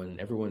round you go in.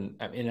 Everyone,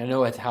 I mean, I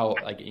know it's how,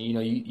 like, you know,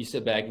 you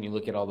sit back and you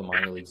look at all the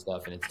minor league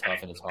stuff, and it's tough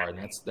and it's hard,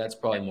 and that's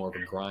probably more of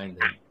a grind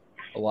than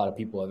a lot of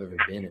people have ever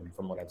been in,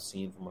 from what I've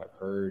seen, from what I've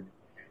heard.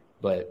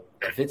 But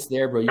if it's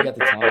there, bro, you got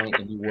the talent,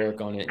 and you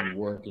work on it, and you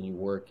work and you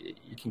work,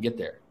 you can get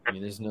there. I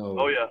mean, there's no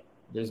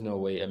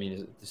way. I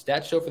mean, the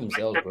stats show for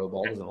themselves, bro.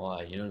 Ball doesn't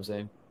lie. You know what I'm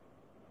saying?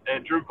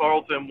 And Drew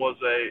Carlton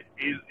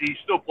he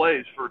still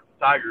plays for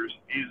the Tigers.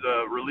 He's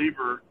a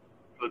reliever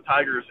for the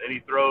Tigers, and he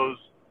throws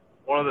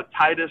one of the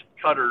tightest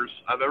cutters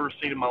I've ever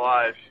seen in my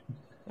life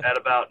at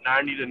about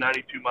 90 to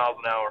 92 miles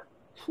an hour.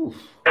 Whew.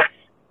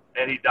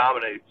 And he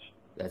dominates.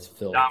 That's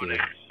filth. Dominates.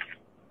 Dude.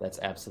 That's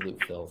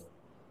absolute filth.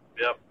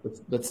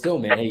 Yep. But still,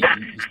 man, hey,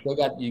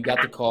 you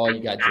got the call,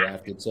 you got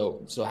drafted.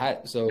 So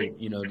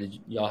you know, did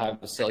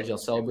y'all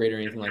celebrate or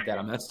anything like that?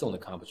 I mean, that's still an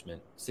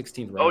accomplishment.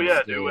 16th round. Oh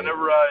yeah, dude.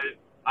 Whenever I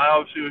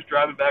obviously was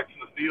driving back from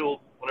the field,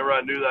 whenever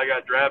I knew that I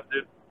got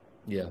drafted,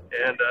 Yeah.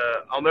 And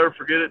I'll never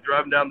forget it,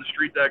 driving down the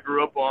street that I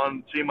grew up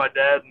on, seeing my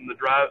dad in the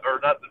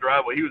not the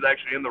driveway. He was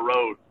actually in the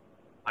road,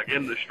 like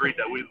in the street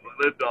that we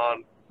lived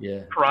on,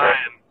 Yeah.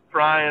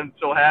 crying,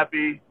 so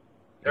happy.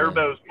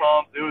 Everybody was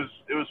pumped.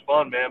 It was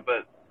fun, man.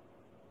 But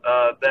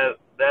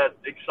that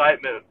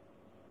excitement,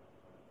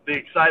 the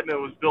excitement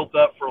was built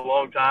up for a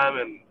long time.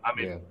 And I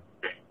mean,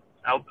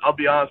 I'll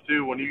be honest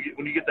too. When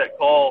you get that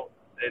call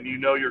and you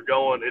know you're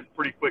going, it's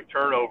pretty quick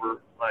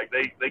turnover. Like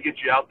they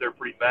get you out there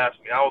pretty fast.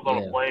 I mean, I was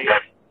on a plane.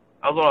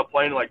 I was on a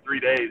plane in like 3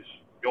 days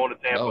going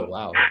to Tampa. Oh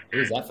wow, it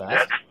was that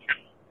fast?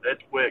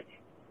 That's quick.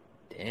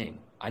 Dang,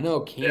 I know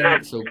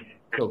King.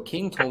 So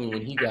King told me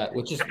when he got,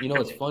 which is,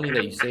 it's funny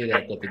that you say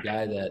that the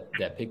guy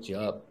that picked you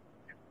up,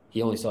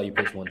 he only saw you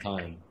pitch one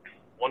time.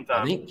 One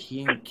time. I think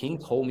King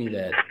told me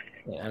that,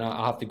 and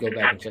I'll have to go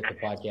back and check the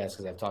podcast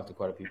because I've talked to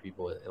quite a few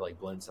people at like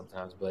Blend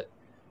sometimes, but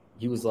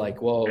he was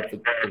like, well,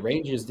 the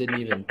Rangers didn't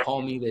even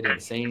call me. They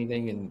didn't say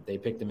anything, and they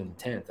picked him in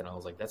the 10th. And I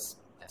was like, that's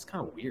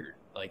kind of weird.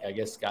 Like, I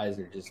guess guys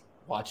are just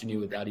watching you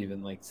without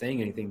even like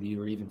saying anything to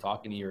you or even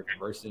talking to you or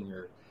conversing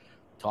or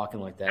talking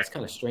like that. It's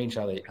kind of strange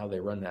how they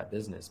run that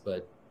business,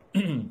 but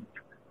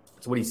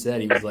that's what he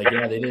said. He was like,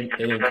 yeah, they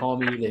didn't call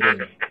me. They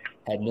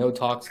had no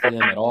talks to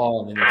them at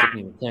all, and then they took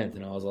me in the 10th.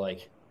 And I was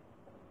like,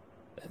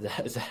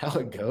 is that how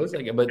it goes?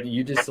 Like, but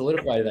you just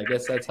solidified it. I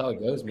guess that's how it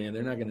goes, man.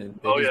 They're not gonna.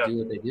 They just do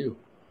what they do.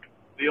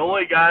 The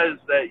only guys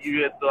that you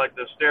get like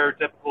the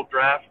stereotypical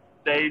draft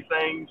day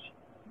things,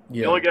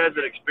 the only guys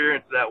that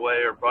experience that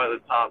way are probably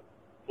the top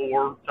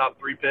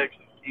 3 picks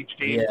of each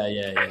team.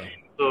 Yeah.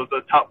 So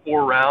the top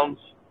 4 rounds,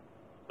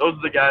 those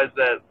are the guys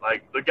that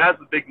like the guys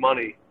with big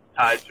money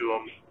tied to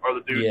them are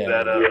the dudes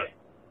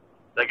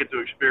that get to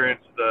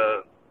experience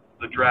the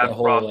draft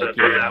process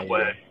that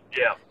way.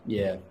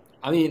 Yeah.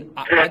 I mean,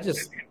 I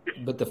just,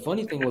 but the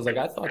funny thing was, like,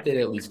 I thought they'd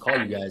at least call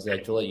you guys,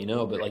 like, to let you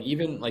know. But like,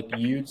 even like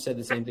you said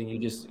the same thing. You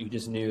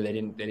just knew they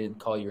didn't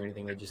call you or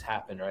anything. They just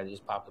happened, right? They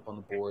just popped up on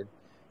the board.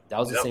 That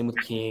was the same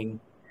with King.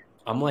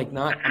 I'm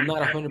not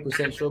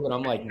 100% sure, but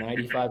I'm like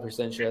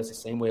 95% sure that's the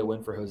same way it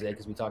went for Jose,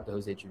 because we talked to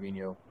Jose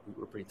Trevino. We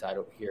were pretty tight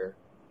over here.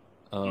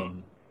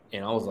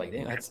 And I was like,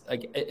 damn, that's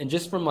like, and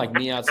just from like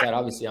me outside,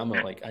 obviously I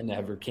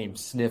never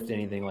sniffed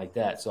anything like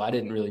that. So I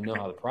didn't really know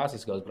how the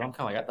process goes, but I'm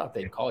kind of like, I thought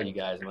they'd call you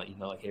guys and let you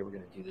know, like, hey, we're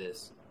going to do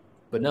this.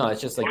 But no, it's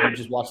just like, you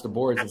just watch the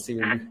boards and see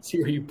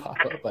where you pop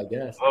up, I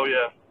guess. Oh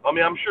yeah. I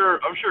mean, I'm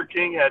sure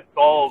King had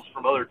calls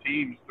from other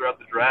teams throughout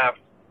the draft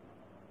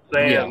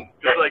saying,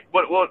 cause like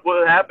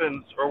what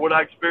happens, or what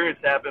I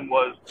experienced happened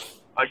was,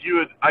 I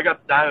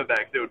got the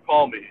Diamondbacks, they would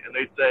call me and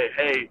they'd say,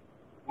 hey,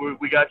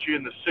 we got you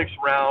in the 6th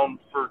round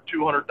for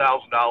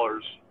 $200,000.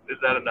 Is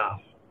that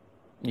enough?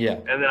 Yeah.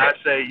 And then I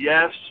say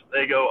yes.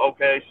 They go,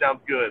 okay, sounds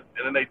good.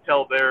 And then they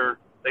tell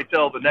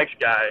the next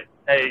guy,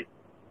 hey,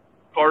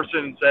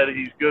 Carson said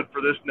he's good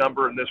for this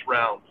number in this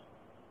round.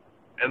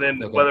 And then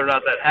whether or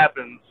not that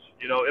happens,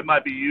 it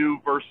might be you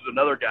versus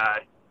another guy.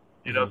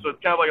 So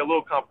it's kind of like a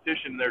little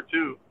competition there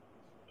too.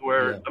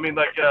 Where I mean,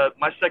 like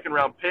my 2nd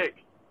round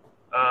pick,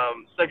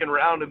 2nd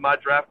round in my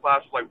draft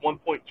class was like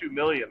 $1.2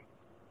 million.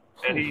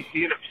 And he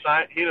ended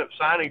up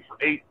signing for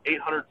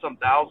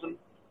 $800,000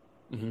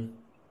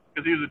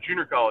 because he was a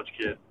junior college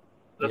kid.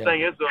 The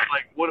thing is, though,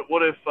 like,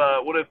 what if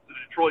the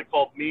Detroit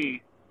called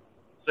me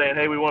saying,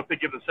 hey, we want to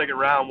pick you in the 2nd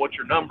round, what's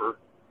your number?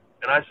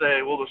 And I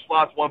say, well, the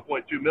slot's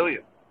 $1.2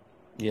 million.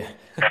 Yeah.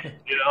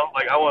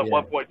 Like, I want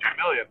 $1.2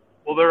 million.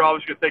 Well, they're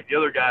obviously going to take the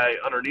other guy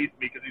underneath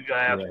me because he's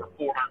going to ask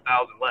for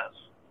 $400,000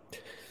 less.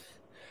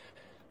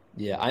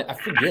 Yeah, I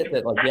forget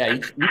that. Like,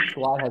 each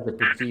slot has a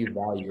perceived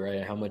value,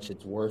 right? How much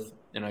it's worth,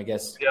 and I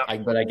guess,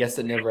 but I guess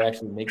it never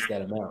actually makes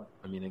that amount.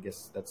 I mean, I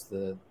guess that's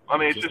the. I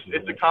mean,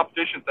 it's a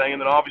competition thing,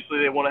 and then obviously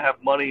they want to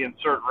have money in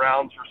certain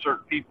rounds for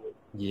certain people.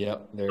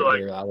 Yep, they're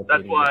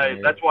that's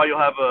why you'll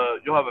have a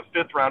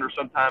 5th rounder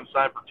sometimes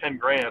sign for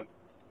 $10,000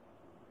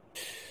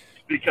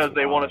 because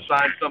they want to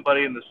sign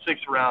somebody in the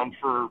 6th round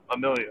for $1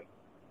 million.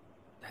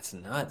 That's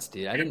nuts,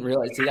 dude. I didn't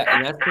realize. See that,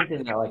 and that's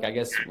something that, like, I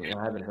guess I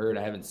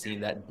haven't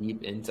seen that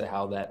deep into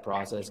how that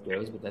process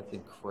goes. But that's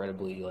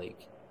incredibly,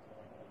 like,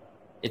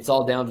 it's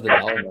all down to the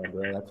dollar,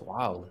 bro. That's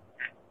wild.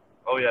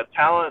 Oh yeah,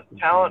 talent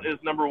is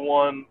number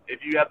one.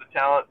 If you have the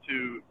talent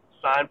to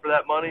sign for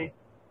that money,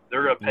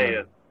 they're gonna pay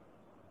it.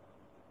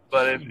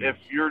 But if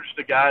you're just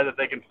a guy that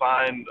they can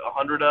find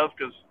 100 of,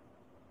 because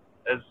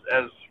as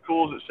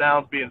cool as it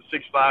sounds, being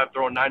 6'5",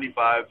 throwing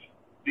 95,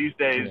 these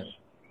days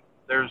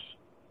there's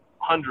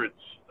hundreds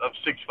of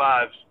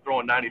 6'5"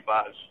 throwing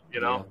 95s,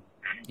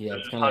 Yeah,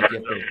 it's kind of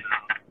different.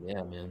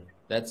 Yeah, man.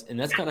 That's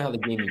kind of how the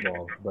game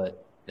evolved,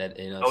 but that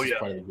it's just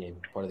part of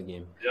the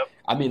game. Yep.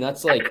 I mean,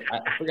 that's like,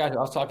 I forgot, I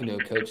was talking to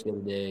a coach the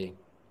other day,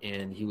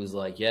 and he was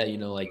like, yeah,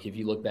 like, if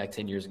you look back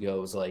 10 years ago, it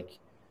was like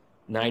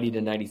 90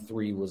 to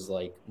 93 was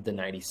like the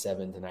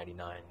 97 to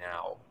 99.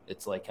 Now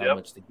it's like how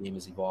much the game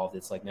has evolved.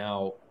 It's like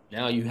now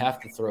you have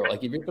to throw,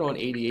 like, if you're throwing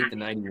 88 to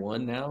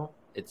 91 now,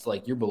 it's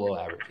like you're below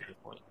average at this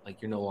point.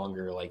 Like, you're no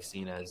longer like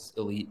seen as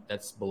elite.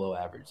 That's below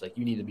average. Like,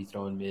 you need to be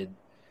throwing mid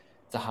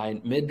It's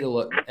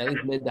at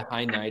least mid to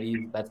high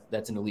 90s.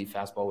 That's an elite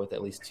fastball with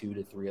at least 2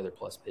 to 3 other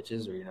plus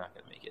pitches, or you're not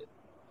going to make it.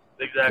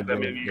 Exactly. I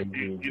mean,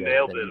 you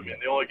nailed it. I mean,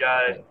 the only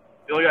guy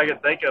I can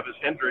think of is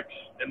Hendricks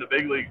in the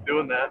big leagues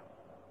doing that.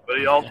 But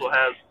he also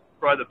has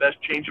probably the best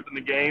changeup in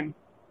the game.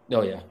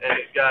 Oh, yeah. And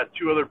he's got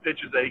 2 other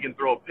pitches that he can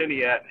throw a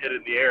penny at and hit it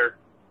in the air.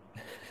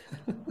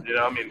 When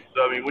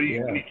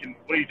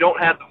you don't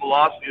have the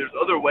velocity, there's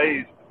other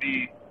ways to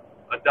be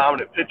a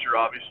dominant pitcher.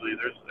 Obviously,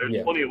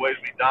 there's plenty of ways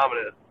to be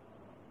dominant.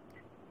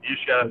 You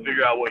just got to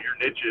figure out what your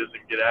niche is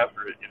and get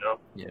after it.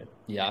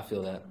 Yeah, I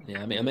feel that.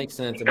 Yeah, I mean, it makes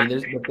sense. I mean,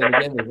 there's one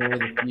of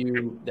the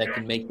few that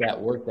can make that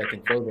work. That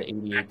can throw the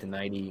 88 to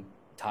 90,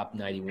 top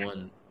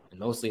 91, and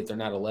mostly if they're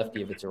not a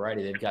lefty, if it's a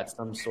righty, they've got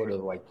some sort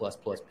of like plus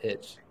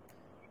pitch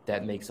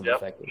that makes them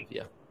effective.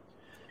 Yeah.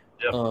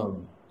 Yep.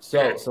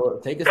 So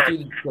take us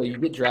through. So you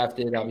get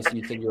drafted. Obviously,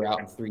 you said you were out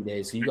in 3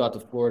 days. So you go out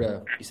to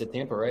Florida. You said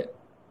Tampa, right?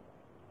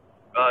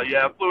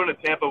 Yeah, I flew into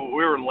Tampa.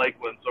 We were in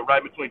Lakeland, so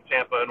right between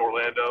Tampa and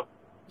Orlando.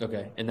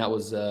 Okay, and that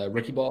was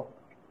rookie ball.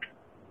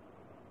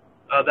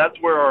 That's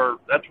where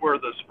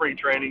the spring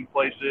training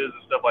place is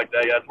and stuff like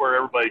that. Yeah, that's where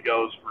everybody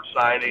goes for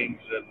signings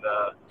and.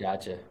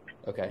 Gotcha.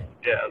 Okay.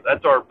 Yeah,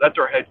 that's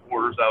our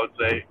headquarters. I would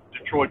say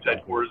Detroit's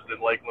headquarters is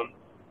in Lakeland.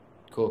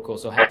 Cool.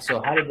 So how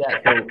did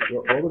that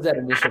go? What was that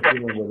initial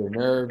feeling? Were there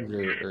nerves,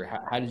 or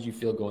how did you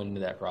feel going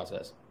into that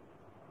process?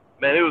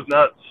 Man, it was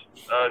nuts.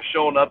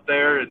 Showing up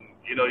there, and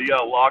you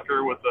got a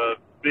locker with a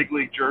big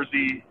league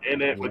jersey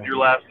in it with your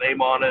last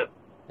name on it.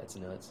 That's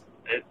nuts.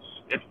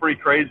 It's pretty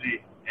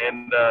crazy,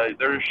 and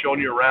they're just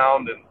showing you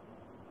around. And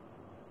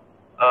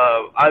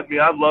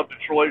I love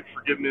Detroit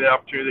for giving me the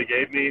opportunity they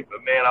gave me.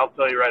 But man, I'll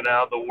tell you right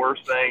now, the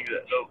worst thing,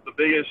 the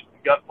biggest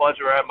gut punch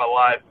I've ever had in my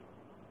life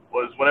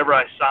was whenever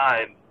I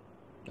signed.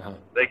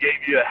 They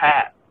gave you a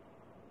hat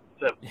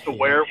to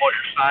wear while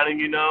you're signing,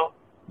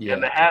 Yeah.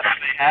 And the hat that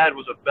they had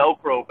was a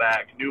Velcro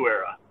back New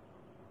Era.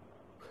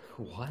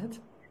 What?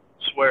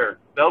 Swear.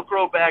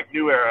 Velcro back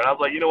New Era. And I was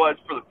like, you know what?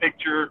 It's for the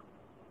picture,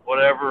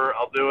 whatever.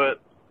 I'll do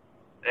it.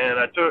 And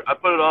I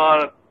put it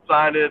on,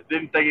 signed it,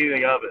 didn't think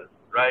anything of it,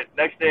 right?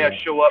 Next day I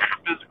show up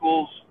for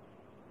physicals.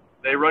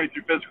 They run you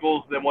through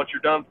physicals. Then once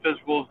you're done with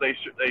physicals, they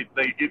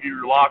give you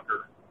your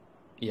locker.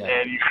 Yeah.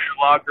 And you get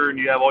your locker and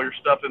you have all your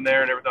stuff in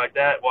there and everything like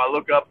that. Well, I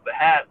look up at the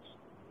hats,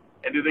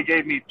 and they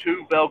gave me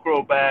 2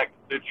 Velcro back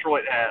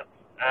Detroit hats.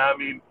 I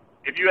mean,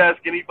 if you ask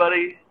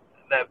anybody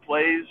that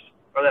plays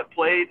or that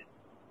played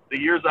the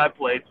years I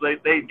played, so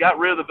they got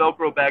rid of the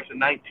Velcro backs in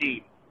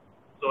 19.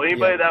 So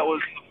anybody that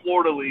was in the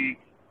Florida League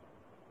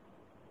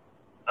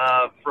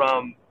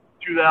from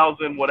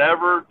 2000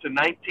 whatever to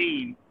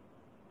 19,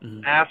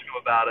 ask them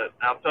about it.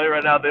 I'll tell you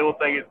right now, they will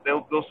think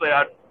they'll say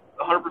I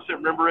 100%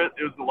 remember it.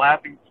 It was the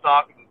laughing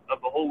stock of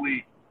the whole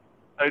league.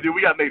 I mean, dude,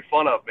 we got made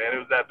fun of, man. It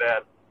was that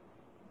bad.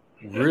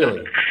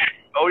 Really?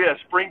 Oh, yeah,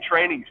 spring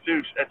trainings,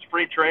 too. At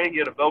spring training, you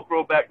had a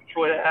Velcro back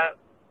Detroit hat.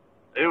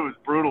 It was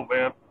brutal,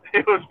 man.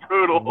 It was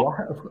brutal.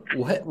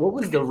 What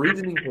was the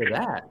reasoning for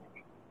that?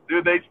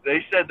 Dude,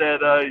 they said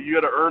that you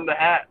had to earn the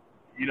hat.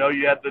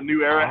 You had the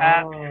New Era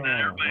hat that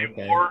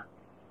everybody wore.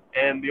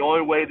 And the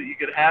only way that you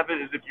could have it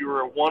is if you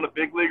were, 1, a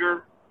big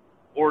leaguer,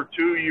 or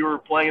 2, you were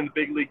playing in the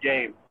big league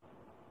game.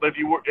 But if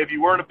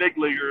you weren't a big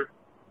leaguer,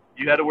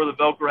 you had to wear the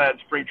Velcro hat in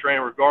spring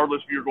training,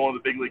 regardless if you were going to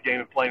the big league game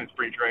and playing in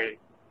spring training.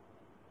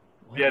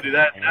 Dude,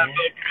 that Velcro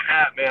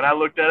hat, man. I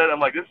looked at it. I'm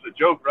like, this is a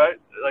joke, right?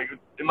 Like,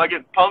 am I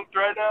getting punked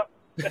right now?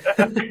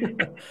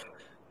 Dude,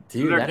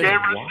 is there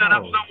cameras set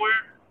up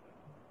somewhere?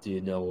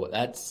 Dude, no,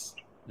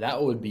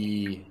 that would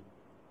be.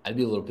 I'd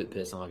be a little bit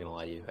pissed. I'm not gonna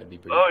lie to you. I'd be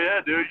pretty. Oh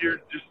yeah, dude.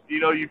 You're just,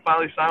 you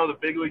finally signed with a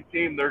big league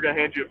team. They're gonna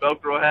hand you a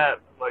Velcro hat.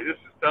 Like, this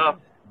is tough.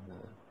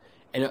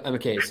 And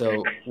okay,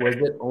 so was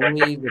it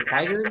only the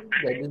Tigers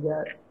that did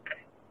that,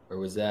 or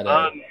was that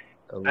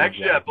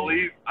actually? I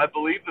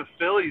believe the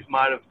Phillies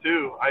might have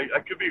too. I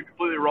could be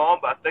completely wrong,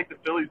 but I think the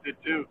Phillies did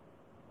too.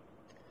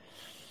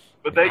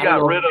 But they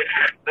got rid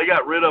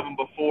of them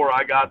before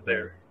I got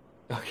there.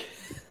 Okay.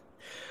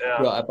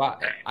 Yeah.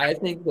 Well, I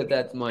think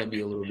that might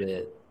be a little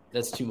bit.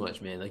 That's too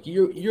much, man. Like,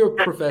 you're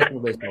a professional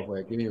baseball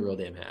player. Give me a real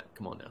damn hat.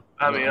 Come on now.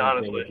 I mean,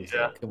 honestly,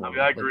 yeah. Come on,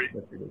 I agree.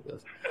 That's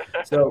ridiculous.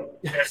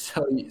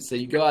 So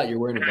you go out. You're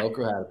wearing a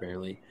Velcro hat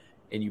apparently,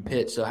 and you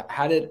pitch. So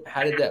how did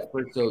that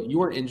first? So you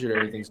weren't injured or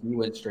anything. So you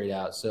went straight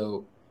out.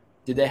 So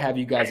did they have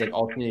you guys like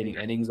alternating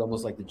innings,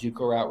 almost like the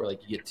JUCO route, where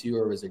like you get 2,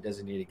 or was there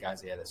designated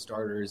guys they had as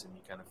starters and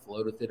you kind of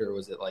float with it, or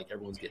was it like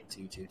everyone's getting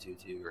 2, 2, 2,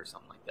 2, or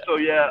something like that? So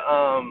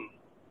yeah,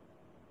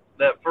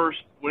 that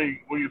first when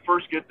you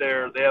first get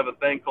there, they have a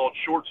thing called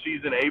short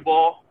season A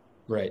ball,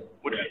 right?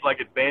 Which is like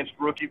advanced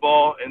rookie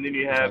ball, and then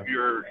you have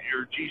your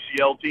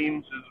GCL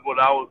teams is what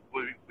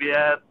we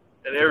had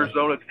at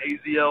Arizona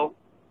AZL,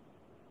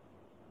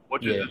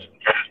 which is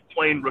just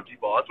plain rookie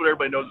ball. That's what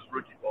everybody knows is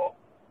rookie ball.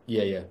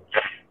 Yeah.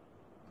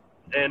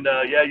 And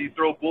you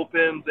throw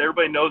bullpens.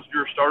 Everybody knows if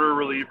you're a starter or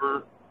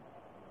reliever,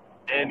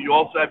 and you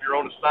also have your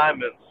own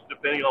assignments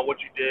depending on what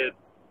you did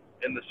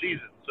in the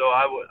season. So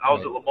I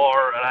was at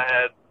Lamar, and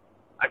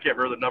I can't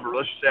remember the number.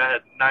 Let's just say I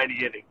had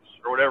 90 innings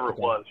or whatever it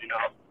was,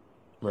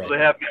 Right. So they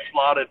have me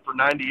slotted for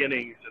 90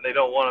 innings, and they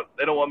don't want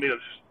me to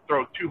just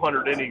throw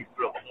 200 innings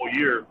throughout the whole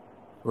year.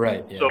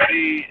 Right. Yeah. So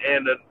me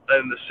and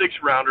the sixth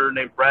rounder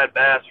named Brad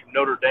Bass from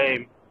Notre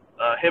Dame,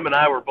 him and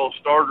I were both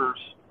starters,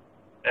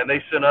 and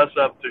they sent us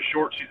up to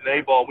short season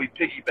A-ball. We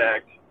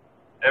piggybacked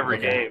every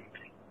game.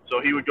 So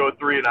he would go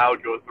 3 and I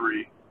would go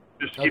 3,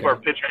 just to keep our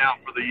pitch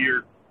count for the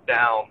year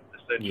down,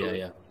 essentially.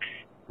 Yeah.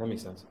 That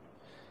makes sense.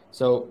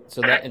 So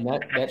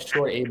that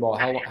short A-ball,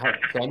 how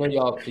so I know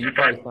y'all, so you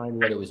probably signed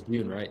what it was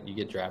June, right? You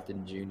get drafted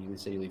in June, you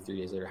say you leave 3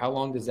 days later. How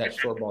long does that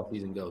short ball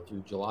season go?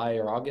 Through July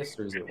or August,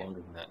 or is it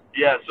longer than that?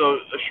 Yeah, so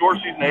a short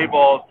season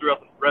A-ball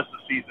throughout the rest of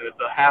the season. It's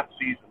a half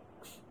season.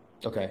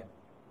 Okay.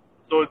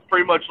 So it's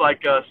pretty much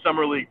like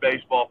summer league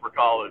baseball for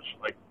college,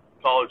 like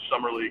college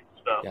summer league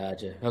stuff.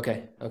 Gotcha.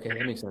 Okay,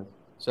 that makes sense.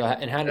 So,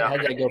 and how did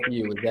that go for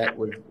you?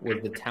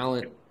 Was the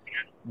talent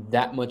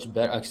that much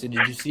better? So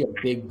did you see a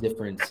big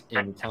difference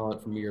in the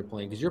talent from you're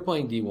playing? Because you're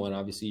playing D1,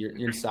 obviously. You're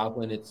in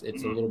Southland. It's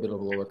a little bit of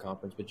a lower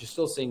conference, but you're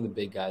still seeing the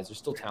big guys. There's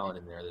still talent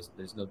in there.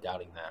 There's no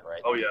doubting that,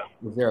 right? Oh, yeah.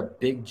 Was there a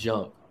big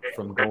jump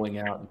from going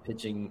out and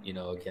pitching,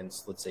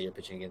 against, let's say you're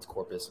pitching against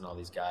Corpus and all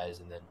these guys,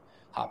 and then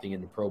hopping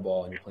into pro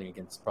ball and you're playing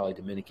against probably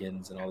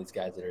Dominicans and all these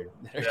guys that are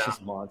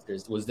just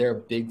monsters? Was there a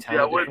big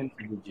talent difference?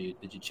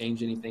 Did you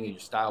change anything in your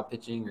style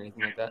pitching or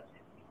anything like that?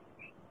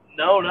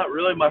 No, not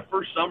really. My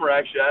first summer,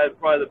 actually, I had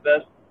probably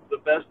the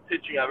best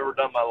pitching I've ever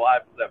done in my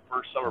life was that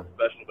first summer of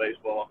professional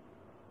baseball.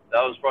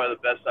 That was probably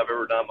the best I've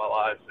ever done in my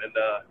life. And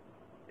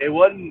it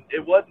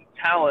wasn't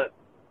talent,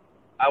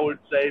 I would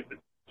say,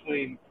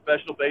 between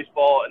professional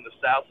baseball and the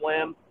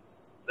Southland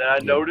that I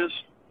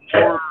noticed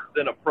more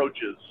than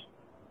approaches.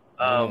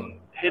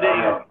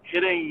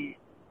 Hitting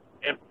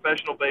in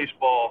professional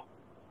baseball,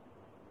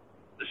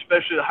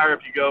 especially the higher up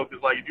you go,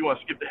 because, like, if you want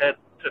to skip ahead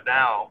to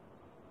now,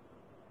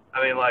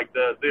 I mean, like,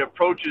 the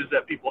approaches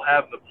that people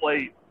have in the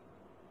plate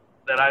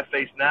that I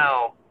face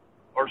now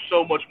are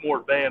so much more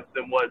advanced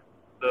than what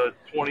the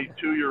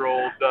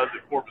 22-year-old does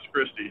at Corpus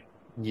Christi.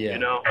 Yeah.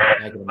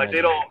 Like,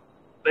 you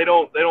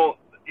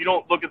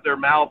don't look at their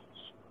mouths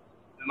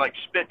and, like,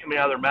 spit coming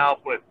out of their mouth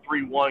when it's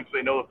 3-1 because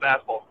they know the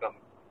fastball's coming.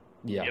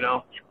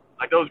 Yeah.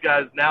 Like those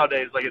guys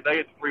nowadays, like if they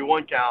get the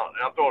 3-1 count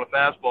and I'm throwing a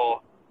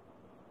fastball,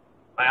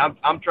 like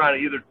I'm trying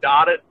to either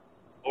dot it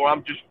or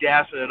I'm just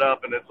gassing it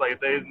up. And it's like if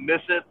they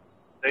miss it,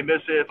 they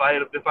miss it. If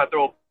I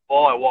throw a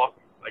ball, I walk.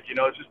 Like,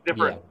 it's just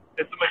different.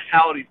 Yeah. It's the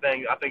mentality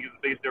thing, I think, is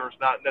the biggest difference,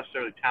 not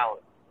necessarily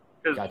talent.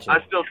 Because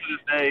I still, to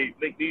this day,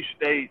 McNeese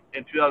State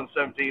in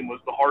 2017 was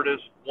the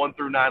hardest 1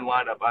 through 9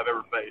 lineup I've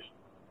ever faced,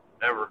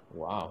 ever.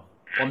 Wow.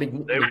 Well,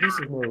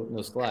 McNeese is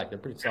no slack. They're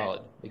pretty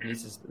solid.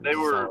 McNeese is a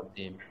solid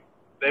team.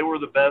 They were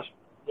the best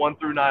 1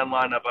 through 9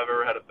 lineup I've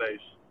ever had to face.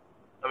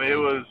 I mean, it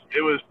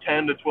was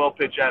 10 to 12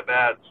 pitch at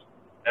bats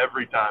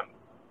every time.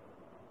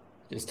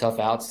 Just tough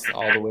outs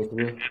all the way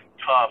through. It's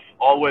tough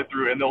all the way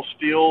through, and they'll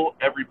steal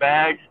every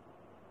bag.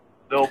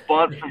 They'll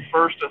bunt from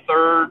first to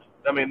third.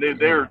 I mean,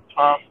 they're a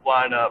tough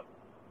lineup.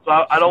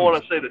 So I don't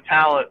want to say the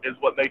talent is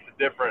what makes it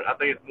different. I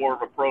think it's more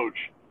of approach.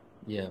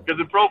 Yeah.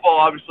 Because in pro ball,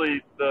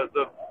 obviously,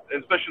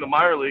 especially the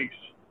minor leagues,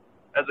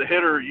 as a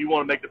hitter, you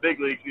want to make the big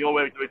leagues. And the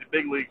only way to make the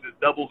big leagues is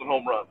doubles and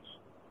home runs.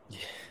 Yeah,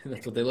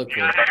 that's what they look for.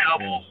 You got to hit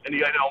doubles and you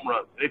got to hit home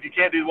runs. And if you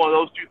can't do one of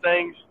those two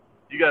things,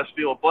 you got to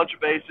steal a bunch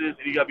of bases and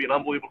you got to be an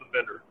unbelievable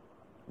defender.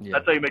 Yeah.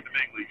 That's how you make the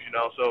big leagues,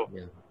 So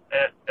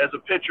as a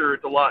pitcher,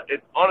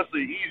 it's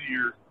honestly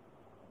easier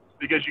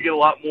because you get a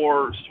lot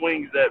more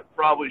swings that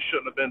probably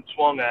shouldn't have been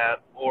swung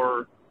at,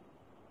 or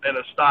in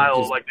a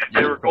style like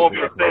they were going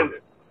for a fence.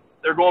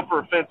 They're going for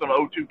a fence on an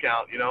 0-2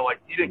 count, like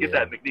you didn't get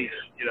that in McNeese,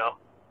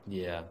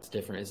 Yeah, it's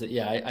different.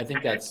 I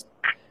think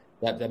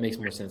that makes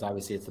more sense.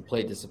 Obviously, it's the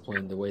plate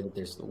discipline, the way that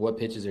there's what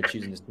pitches they're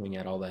choosing to swing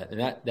at, all that, and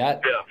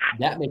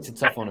that makes it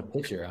tough on a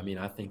pitcher. I mean,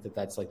 I think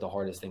that's like the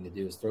hardest thing to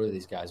do is throw to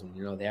these guys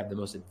when they have the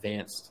most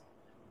advanced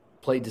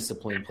plate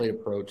discipline, plate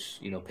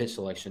approach, pitch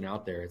selection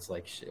out there. It's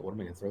like, shit, what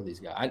am I going to throw these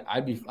guys?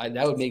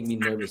 That would make me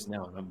nervous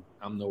now, and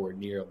I'm nowhere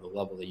near the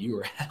level that you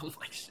were at. I'm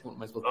like, shit, what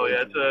am I supposed to do?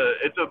 Yeah,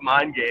 it's a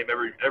mind game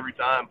every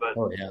time. But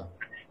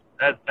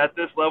at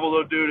this level,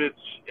 though, dude,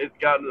 it's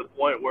gotten to the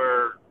point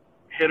where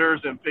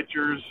hitters and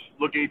pitchers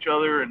look at each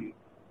other, and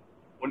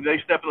when they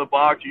step in the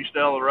box, you stay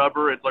on the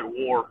rubber. It's like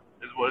war,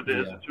 is what it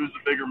is. It's who's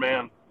the bigger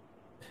man,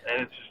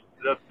 and it's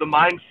just the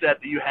mindset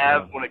that you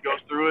have when it goes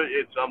through it.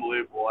 It's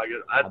unbelievable.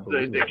 That's the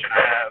addiction I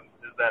have,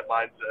 is that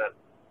mindset.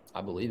 I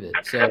believe it.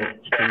 So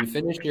you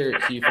finished your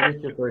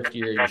first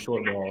year, your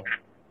short ball.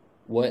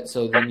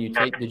 So then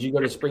did you go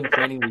to spring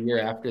training the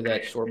year after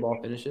that short ball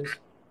finishes?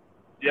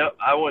 Yep,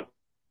 I went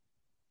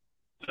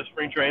to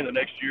spring training the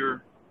next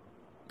year.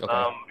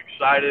 Okay.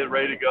 Excited,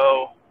 ready to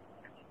go.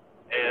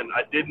 And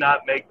I did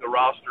not make the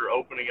roster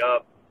opening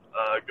up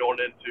going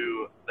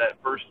into that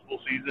first full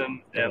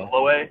season in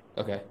low A.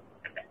 Okay.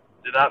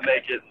 Did not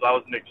make it, so I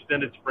was in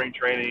extended spring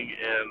training,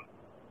 and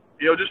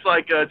just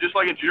like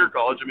in junior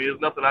college. I mean,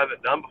 it's nothing I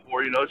haven't done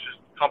before. It's just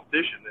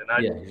competition,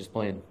 and you're just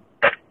playing.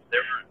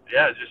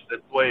 It's just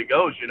that's the way it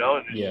goes, and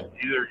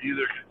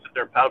either sit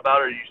there and pout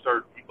about it,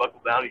 or you buckle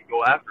down, and you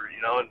go after it,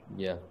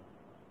 and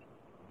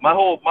my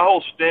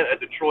whole stint at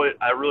Detroit,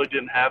 I really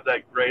didn't have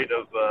that great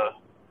of a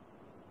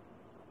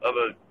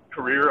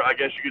career, I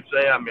guess you could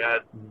say. I mean, I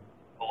had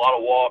a lot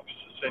of walks,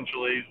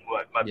 essentially, is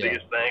my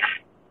biggest thing.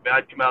 I mean,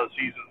 I'd come out of the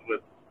season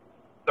with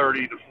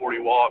 30 to 40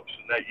 walks,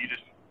 and that you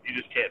just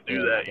can't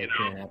do that, you know.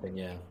 Can't happen,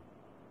 yeah.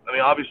 I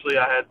mean, obviously,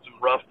 I had some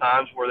rough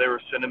times where they were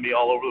sending me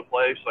all over the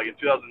place. Like in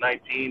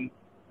 2019,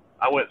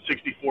 I went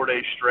 64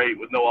 days straight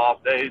with no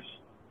off days,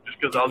 just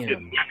because I was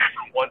getting moved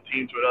from one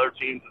team to another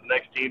team to the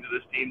next team to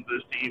this team to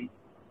this team.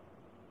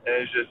 And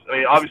it's just, I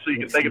mean, obviously you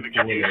can think of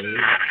excuses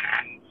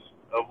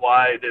of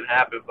why it didn't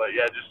happen, but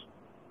yeah, just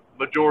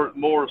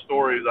more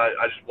stories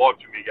I just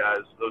walked through me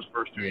guys those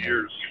first 2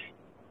 years.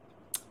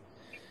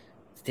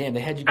 Damn,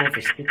 they had you going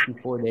for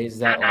 64 days. Is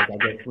that like, I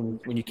guess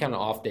when you count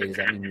off days, does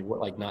that mean you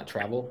like not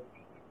travel?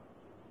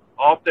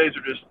 Off days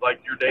are just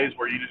like your days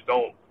where you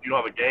don't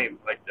have a game.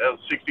 Like that was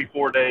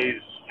 64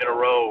 days in a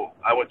row.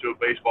 I went to a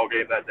baseball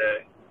game that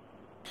day.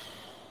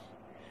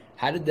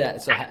 Did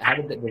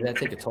that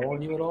take a toll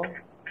on you at all?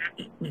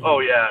 Oh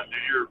yeah,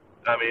 dude,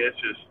 it's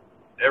just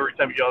every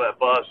time you get on that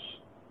bus,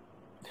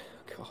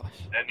 gosh,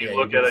 and you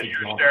look at it,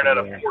 you're staring at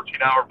a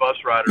 14-hour bus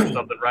ride or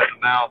something right in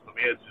the mouth. I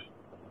mean, it's just,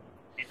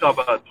 you talk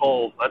about a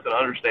toll. That's an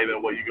understatement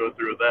of what you go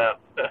through with that.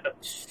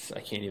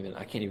 I can't even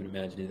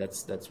imagine, dude.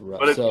 That's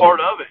rough. But it's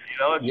part of it, you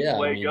know. It's just the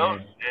way it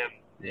goes, and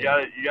you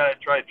gotta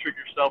try to trick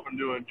yourself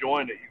into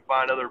enjoying it. You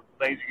find other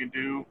things you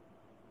can do.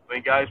 I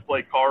mean, guys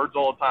play cards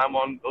all the time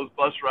on those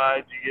bus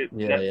rides. You get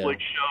Netflix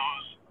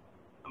shows.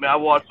 I mean, I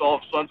watched all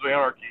of Sons of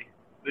Anarchy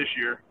this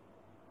year.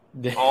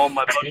 All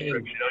my bus trips, you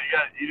know.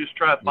 You just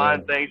try to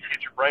find things to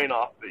get your brain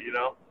off it, you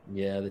know.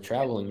 Yeah, the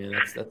traveling, man,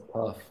 that's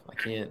tough. I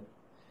can't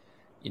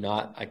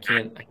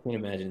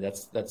imagine.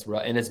 That's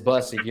rough. And it's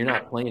bus. You're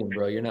not playing,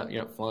 bro. You're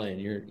not flying.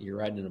 You're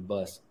riding in a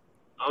bus.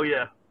 Oh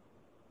yeah.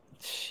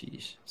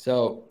 Sheesh.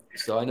 So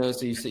I know.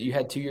 So you said you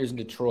had 2 years in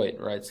Detroit,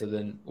 right? So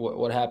then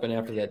what happened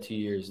after that 2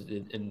 years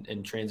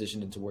and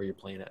transitioned into where you're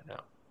playing at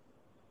now?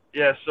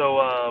 Yeah. So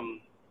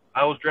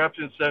I was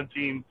drafted in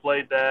 17,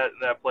 played that,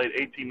 and I played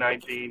 18,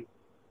 19.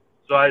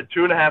 So I had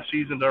 2.5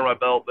 seasons under my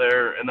belt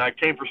there, and I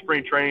came for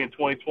spring training in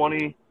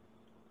 2020.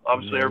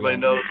 Obviously, everybody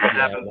knows what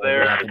happened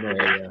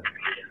there.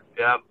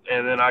 Yeah,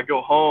 and then I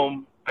go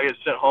home. I get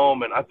sent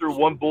home, and I threw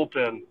one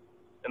bullpen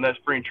in that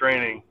spring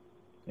training.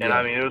 And,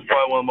 I mean, it was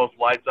probably one of the most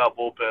lights-out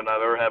bullpen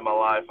I've ever had in my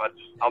life.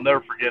 I'll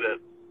never forget it.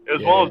 It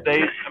was one of those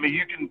days. I mean,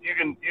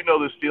 you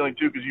know this feeling,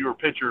 too, because you were a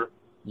pitcher.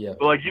 Yeah.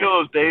 But, like, you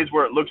know those days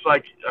where it looks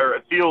like – or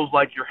it feels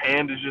like your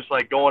hand is just,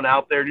 like, going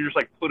out there, and you're just,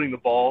 like, putting the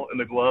ball in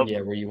the glove.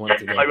 Yeah, where you want it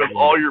to go. Like, with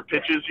all your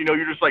pitches, you know,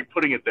 you're just, like,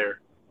 putting it there.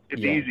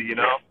 It's easy, you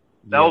know.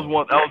 That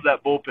was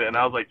that bullpen.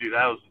 I was like, dude,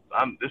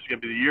 this is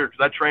going to be the year.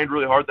 Because I trained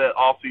really hard that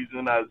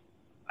offseason. I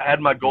had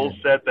my goal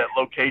set that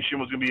location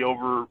was going to be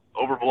over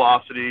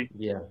velocity.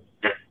 Yeah.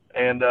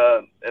 And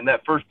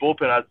that first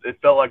bullpen, it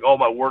felt like all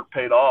my work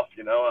paid off,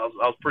 you know.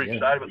 I was pretty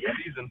excited about the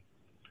season.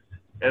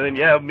 And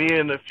then, me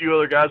and a few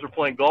other guys were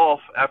playing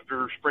golf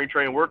after spring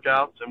training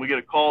workouts, and we get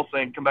a call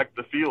saying, come back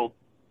to the field.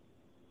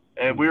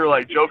 And we were,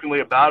 like, jokingly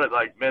about it,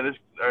 like, man,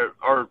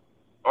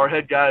 our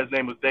head guy, his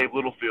name was Dave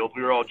Littlefield.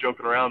 We were all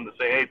joking around and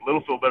saying, hey,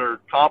 Littlefield better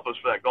comp us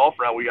for that golf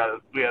round we had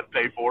to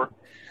pay for.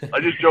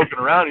 Just joking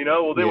around, you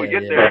know. Well, then we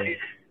get there.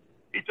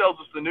 He tells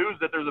us the news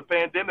that there's a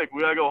pandemic.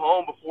 We got to go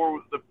home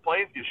before the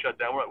planes get shut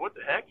down. We're like, what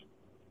the heck?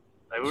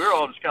 Like, we were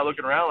all just kind of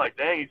looking around like,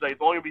 dang. He's like,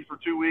 it's only going to be for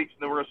 2 weeks,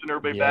 and then we're going to send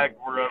everybody back, and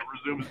we're going to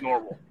resume as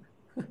normal.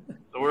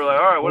 So we're like,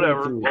 all right,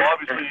 whatever. Well,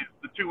 obviously,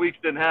 the 2 weeks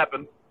didn't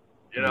happen,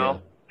 you know.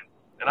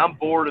 And I'm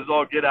bored as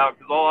all get out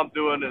because all I'm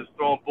doing is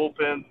throwing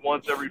bullpens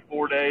once every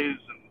 4 days,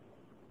 and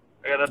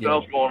I got nothing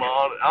else going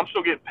on. I'm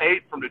still getting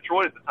paid from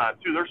Detroit at the time,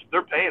 too.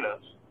 They're paying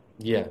us.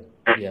 Yeah.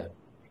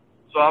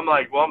 So I'm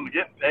like, well, I'm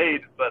getting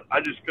paid, but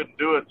I just couldn't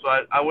do it. So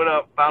I went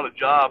out and found a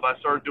job. I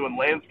started doing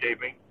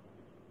landscaping.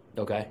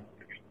 Okay.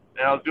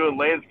 And I was doing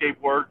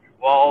landscape work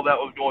while all that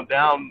was going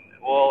down,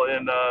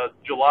 in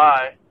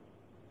July.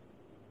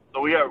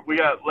 So we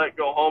got let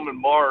go home in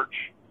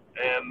March,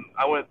 and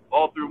I went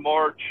all through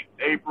March,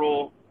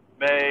 April,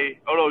 May.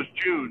 Oh, no, it was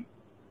June.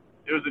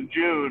 It was in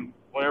June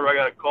whenever I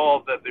got a call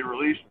that they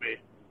released me.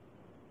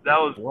 That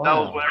was when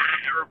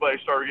everybody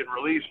started getting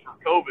released from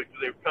COVID because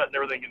they were cutting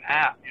everything in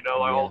half, you know,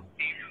 like all the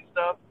teams and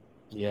stuff.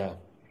 Yeah.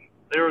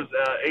 There was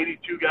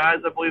 82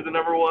 guys, I believe the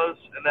number was,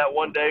 in that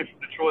one day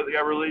from Detroit that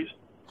got released.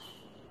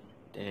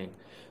 Dang,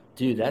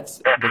 dude,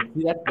 that's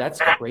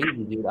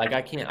crazy, dude. Like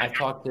I've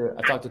talked to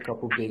a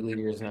couple big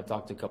leaguers and I've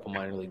talked to a couple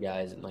minor league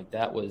guys, and like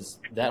that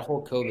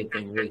whole COVID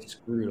thing really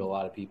screwed a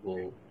lot of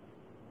people.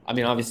 I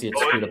mean, obviously it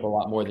screwed up a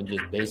lot more than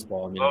just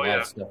baseball. I mean, a lot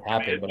of stuff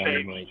happened, but I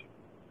mean, like.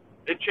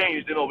 It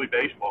changed MLB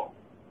baseball.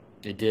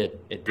 It did.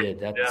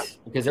 That's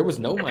because there was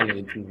no minor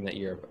league season that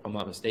year, if I'm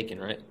not mistaken,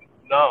 right?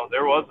 No,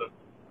 there wasn't.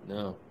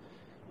 No.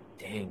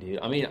 Dang, dude.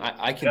 I mean,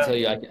 I can tell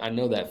you, I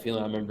know that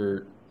feeling. I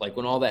remember, like,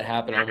 when all that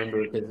happened, I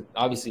remember because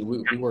obviously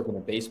we work in a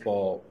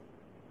baseball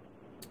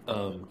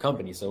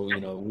company, so,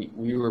 you know,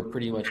 we were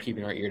pretty much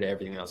keeping our ear to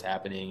everything that was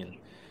happening. And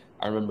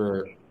I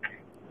remember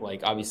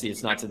like obviously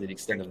it's not to the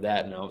extent of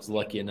that, and I was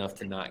lucky enough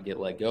to not get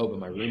let go. But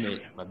my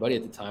roommate, my buddy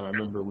at the time, I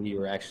remember we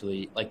were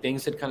actually like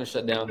things had kind of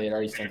shut down. They had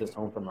already sent us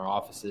home from our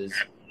offices,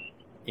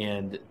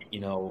 and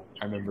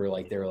I remember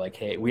like they were like,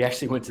 hey, we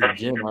actually went to the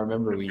gym. I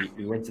remember we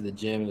went to the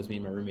gym. It was me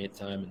and my roommate at the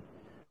time, and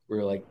we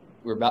were like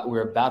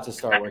we're about to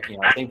start working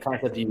out. Same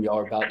concept you all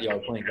were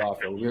playing golf.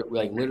 We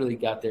like literally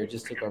got there,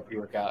 just took our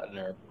pre-workout, and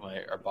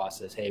our boss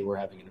says, hey, we're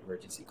having an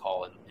emergency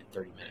call in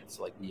 30 minutes,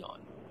 so like be on.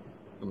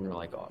 And we were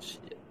like, oh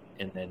shit.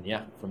 And then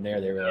from there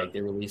they were like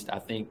they released. I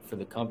think for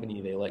the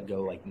company they let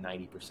go like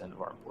 90% of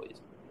our employees.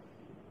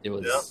 It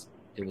was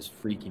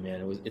freaky,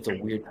 man. It's a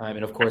weird time,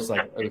 and of course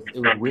like it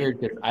was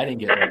weird because I didn't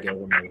get let go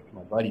when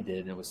my buddy did,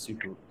 and it was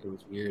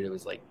weird. It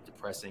was like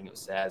depressing. It was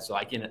sad. So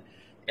I can.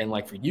 And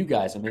like for you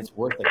guys, I mean, it's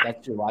worth like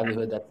that's your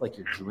livelihood. That's like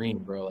your dream,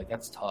 bro. Like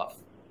that's tough.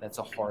 That's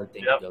a hard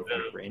thing to go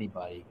through for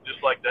anybody.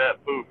 Just like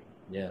that, poof.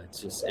 Yeah,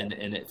 it's just and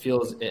it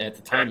feels at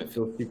the time it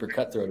feels super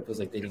cutthroat. It feels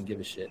like they didn't give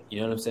a shit.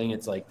 You know what I'm saying?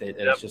 It's like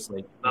it's just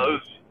like no,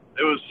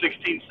 it was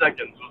 16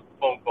 seconds was the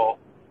phone call,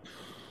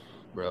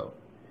 bro.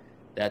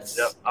 That's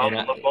I was on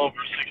the phone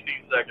for 16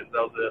 seconds.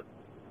 That was it.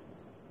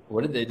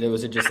 What did they do?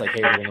 Was it just like,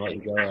 hey, we're gonna let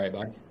you go? All right,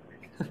 bye.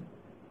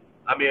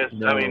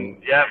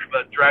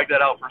 But drag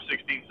that out for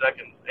 16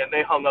 seconds, and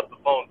they hung up the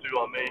phone too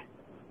on me.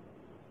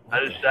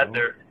 I just sat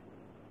there.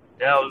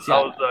 Yeah, I was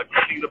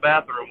cleaning the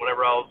bathroom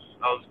whenever I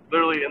was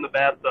literally in the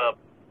bathtub,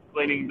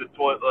 cleaning the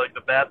toilet, like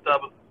the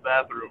bathtub of the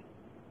bathroom.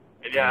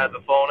 And I had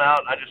the phone out,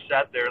 and I just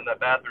sat there in that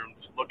bathroom,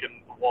 just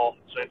looking at the wall,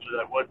 essentially,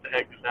 like what the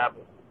heck just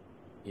happened.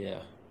 Yeah.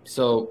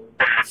 So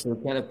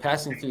kind of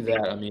passing through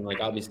that, I mean,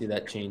 like obviously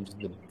that changed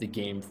the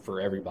game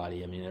for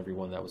everybody. I mean,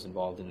 everyone that was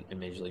involved in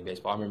Major League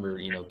Baseball. I remember,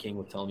 King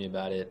was telling me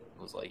about it.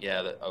 It was like,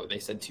 they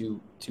said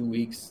two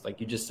weeks. Like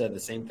you just said the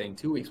same thing.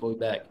 2 weeks, we'll be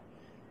back,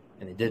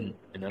 and they didn't.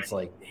 And that's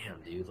like, damn,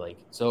 dude. Like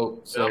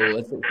so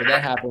let's say, so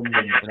that happened,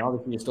 and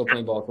obviously you're still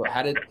playing ball. So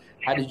how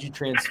did you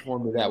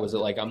transform to that? Was it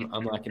like I'm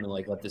not gonna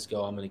like let this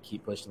go. I'm gonna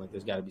keep pushing. Like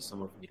there's got to be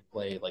somewhere for me to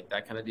play. Like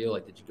that kind of deal.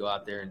 Like did you go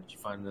out there and did you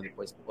find another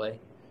place to play?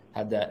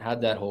 How'd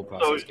that whole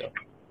process go?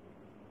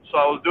 So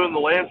I was doing the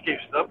landscape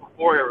stuff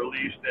before I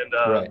released, and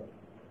right.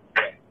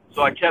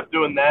 So I kept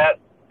doing that,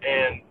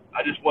 and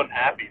I just wasn't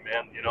happy,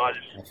 man.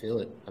 I feel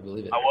it. I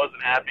believe it. I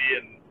wasn't happy,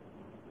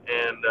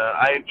 and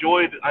I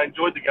enjoyed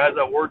the guys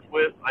I worked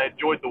with. I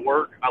enjoyed the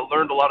work. I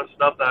learned a lot of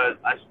stuff that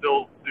I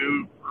still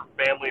do for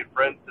family and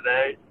friends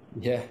today.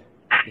 Yeah.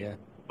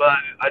 But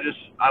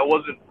I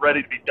wasn't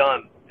ready to be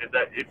done.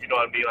 If you know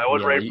what I mean. I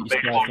wasn't ready for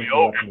baseball to be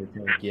over.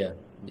 Yeah.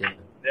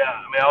 Yeah,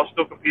 I mean, I was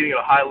still competing at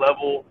a high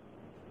level.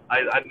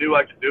 I knew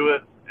I could do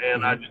it,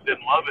 and I just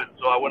didn't love it.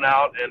 So I went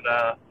out, and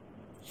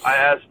I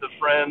asked a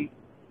friend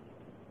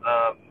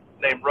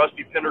named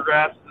Rusty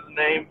Pendergrass is his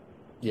name.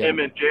 Yeah. Him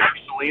and J.R.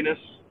 Salinas,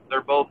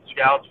 they're both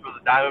scouts for the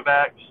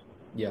Diamondbacks.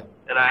 Yeah.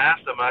 And I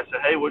asked them, I said,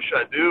 hey, what should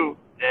I do?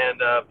 And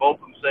both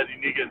of them said, you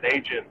need to get an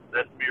agent.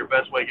 That would be your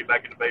best way to get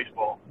back into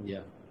baseball. Yeah.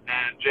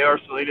 And J.R.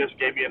 Salinas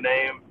gave me a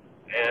name,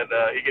 and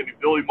he gave me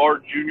Billy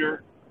Martin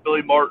Jr.,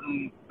 Billy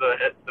Martin,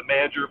 the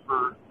manager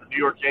for the New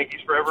York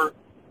Yankees forever,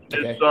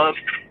 his son.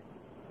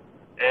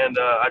 And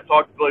I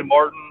talked to Billy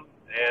Martin,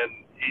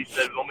 and he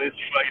said, only this is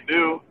what I can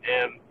do.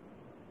 And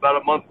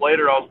about a month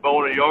later, I was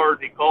mowing a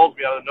yard, and he calls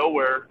me out of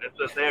nowhere and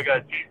says, hey, I got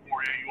a team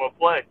for you. You want to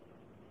play?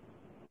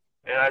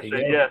 And I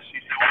said, yes. He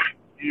said,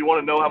 do you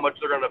want to know how much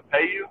they're going to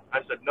pay you?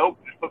 I said, nope,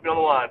 just put me on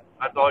the line.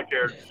 That's all I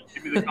cared. Just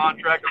give me the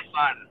contract, I'll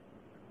sign it.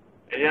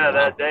 And,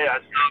 that day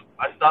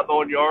I stopped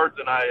mowing yards,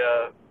 and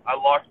I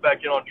locked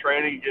back in on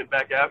training and get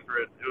back after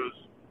it.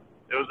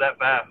 It was that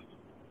fast.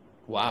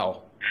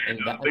 Wow. And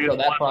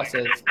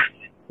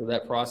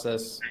that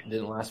process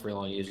didn't last very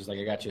long. You was just like,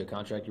 I got you a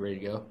contract, you ready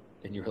to go?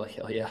 And you were like,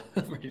 hell yeah,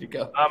 I'm ready to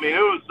go. I mean,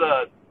 it was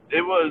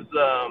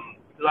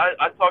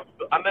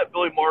because I met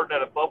Billy Martin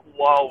at a Buffalo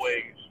Wild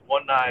Wings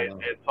one night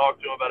and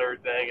talked to him about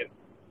everything, and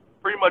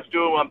pretty much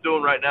doing what I'm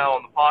doing right now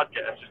on the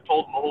podcast. Just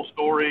told him the whole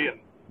story, and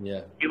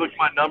he looked at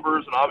my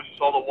numbers and obviously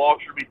saw the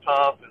walks would be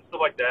tough and stuff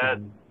like that.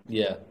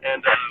 Yeah.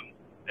 And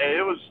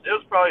it was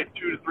probably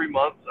 2 to 3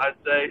 months, I'd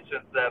say,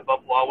 since that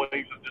Buffalo Wild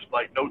Wings was just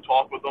like no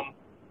talk with them,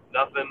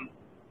 nothing.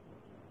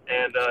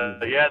 And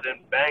then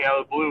bang, out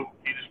of the blue,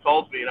 he just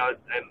calls me, and I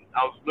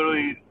was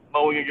literally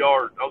mowing a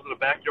yard. I was in the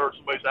backyard of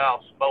somebody's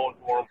house mowing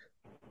for him.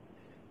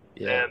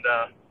 Yeah. And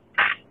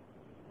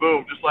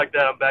boom, just like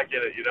that, I'm back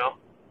in it,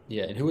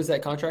 Yeah, and who was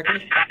that contract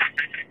with?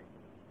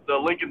 The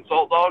Lincoln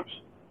Saltdogs.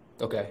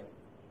 Okay.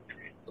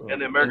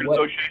 And the American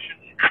Association.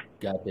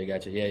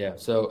 Gotcha. Yeah.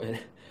 So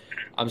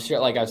I'm sure,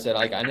 like I said,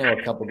 like I know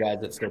a couple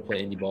guys that still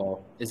play indie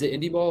ball. Is it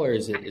indie ball or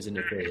is it an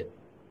affiliate?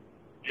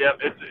 Yeah,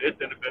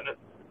 it's independent.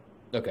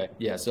 Okay,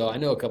 yeah. So I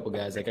know a couple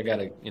guys. Like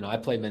I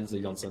play men's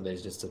league on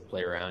Sundays just to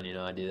play around.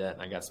 I do that,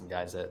 and I got some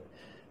guys a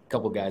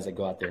couple guys that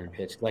go out there and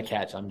pitch. Cause I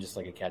catch. I'm just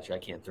like a catcher. I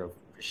can't throw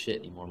for shit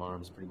anymore. My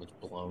arm's pretty much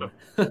blown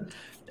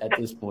at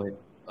this point.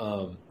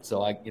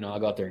 So I'll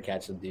go out there and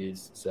catch some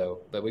dudes.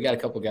 So, but we got a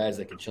couple guys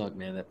that can chunk,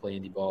 man, that play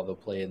indie ball. They'll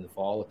play in the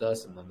fall with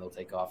us, and then they'll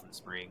take off in the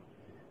spring.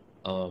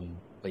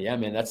 But yeah,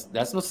 man,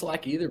 that's no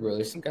slack either, bro.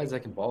 There's some guys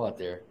that can ball out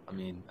there. I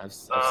mean, I've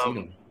seen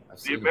them.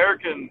 the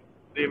American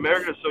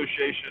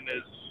Association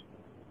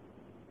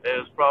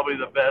is probably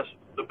the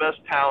best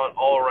talent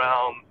all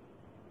around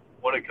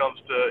when it comes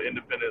to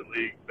independent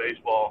league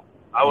baseball.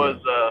 I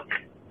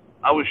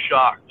was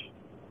shocked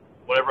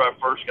whenever I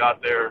first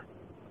got there.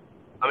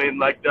 I mean,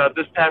 like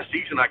this past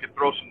season, I could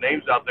throw some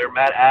names out there: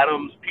 Matt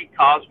Adams, Pete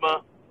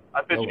Cosma.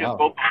 I pitched against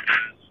both guys.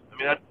 I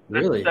mean, that's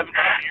really? 17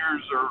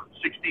 years or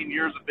 16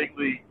 years of big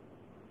league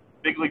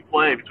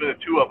play between the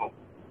two of them.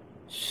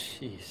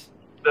 Jeez.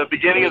 The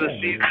beginning of the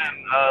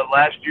season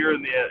last year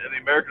in the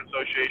American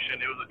Association,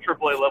 it was a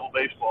AAA level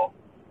baseball.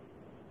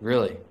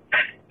 Really?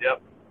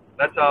 Yep.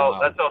 That's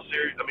how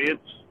serious. I mean,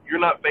 you're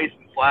not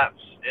facing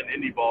slaps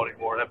in indie ball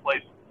anymore. That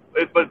place,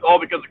 but it's all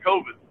because of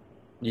COVID.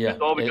 Yeah,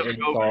 it's all because of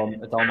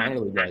COVID. It's all minor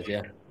league guys.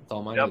 Yeah, it's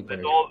all minor league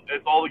players.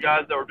 It's all the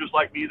guys that were just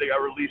like me that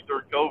got released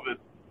during COVID.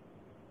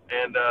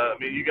 And I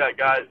mean, you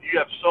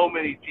have so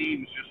many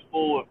teams just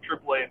full of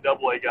AAA and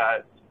AA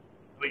guys.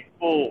 I mean,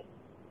 full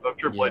of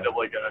AAA,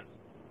 AA guys.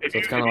 If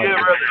you ever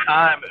have the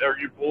time or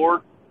you're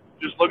bored,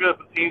 just look at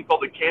a team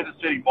called the Kansas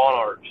City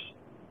Monarchs.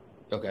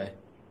 Okay.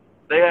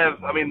 They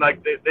have, I mean,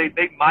 like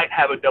they might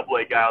have a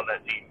AA guy on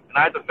that team, and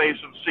I have to face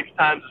them 6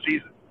 times a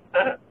season.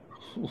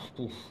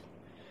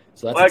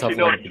 So that's a tough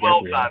one.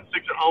 12 times,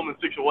 6 at home and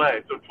 6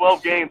 away. So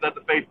 12 games I have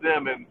to face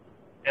them, and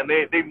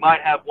they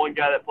might have one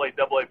guy that played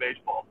AA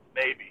baseball,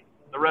 maybe.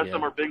 The rest of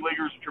them are big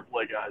leaguers and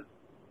AAA guys.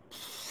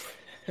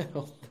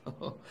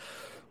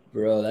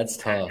 Bro, that's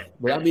tough.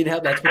 But I mean,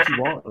 that's what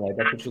you want, right?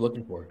 That's what you're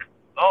looking for.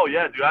 Oh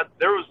yeah, dude. I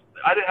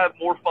didn't have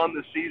more fun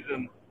this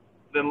season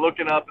than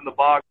looking up in the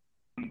box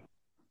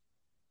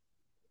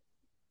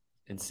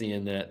and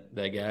seeing that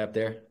guy up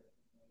there.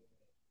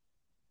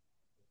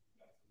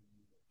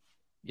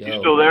 Yo. You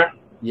still there?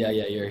 Yeah,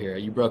 you're here.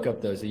 You broke up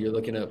though, so you're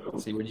looking up.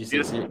 See, what did you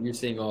see? So you're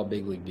seeing all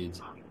big league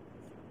dudes.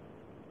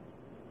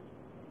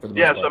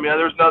 Yes, I mean,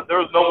 there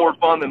was no more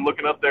fun than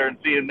looking up there and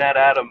seeing Matt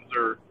Adams,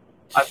 or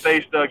I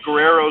faced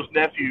Guerrero's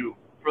nephew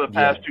for the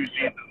past 2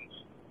 seasons.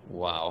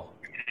 Wow.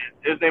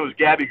 His name was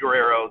Gabby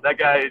Guerrero. That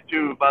guy,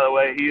 too, by the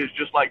way, he is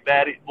just like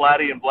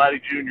Vladdy and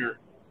Vladdy Jr.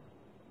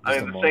 I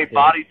mean, the same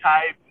body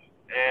type,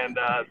 and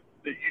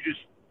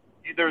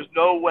there's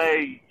no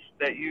way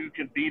that you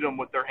can beat them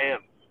with their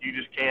hands. You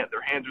just can't.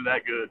 Their hands are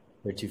that good.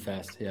 They're too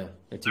fast, yeah.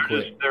 They're too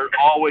quick. They're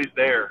always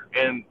there,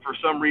 and for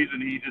some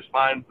reason, he just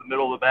finds the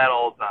middle of the bat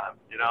all the time,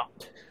 you know?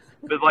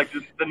 But like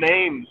the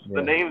names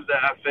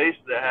that I faced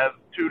that have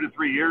 2 to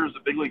 3 years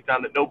of big league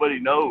time that nobody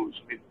knows.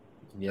 I mean,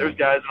 there's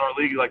guys in our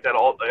league like that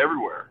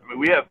everywhere. I mean,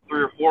 we have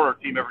 3 or 4 on our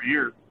team every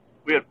year.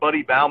 We had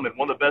Buddy Bauman,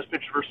 one of the best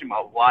pitchers I've ever seen in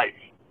my life.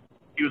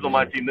 He was on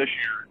my team this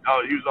year.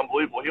 Oh, he was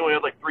unbelievable. He only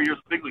had like 3 years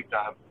of big league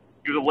time.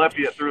 He was a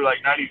lefty that threw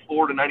like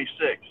 94 to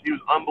 96. He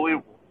was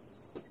unbelievable.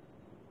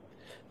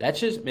 That's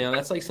just, man,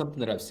 that's like something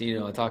that I've seen. You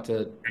know,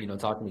 talking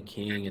to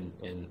King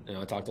and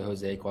I talked to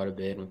Jose quite a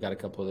bit, and we've got a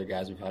couple other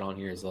guys we've had on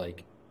here is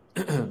like,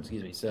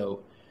 excuse me.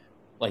 So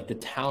like the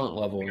talent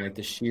level and like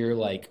the sheer,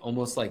 like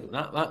almost like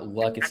not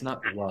luck. It's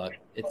not luck.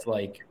 It's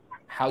like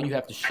how you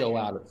have to show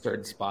out at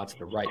certain spots at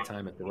the right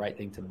time, at the right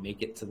thing to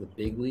make it to the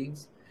big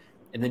leagues.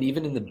 And then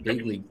even in the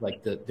big leagues,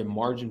 like the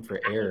margin for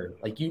error,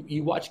 like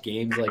you watch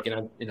games, like, and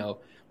I'm,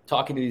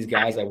 talking to these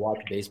guys, I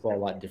watch baseball a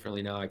lot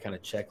differently now. I kind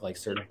of check like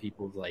certain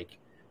people's like,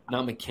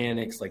 not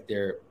mechanics, like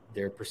their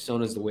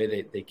personas, the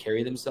way they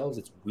carry themselves.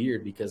 It's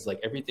weird because like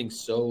everything's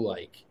so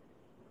like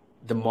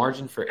the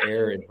margin for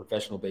error in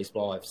professional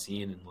baseball I've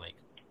seen, and like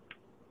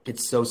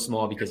it's so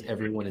small because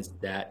everyone is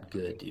that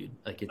good, dude.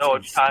 Like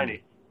it's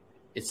tiny.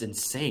 It's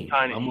insane.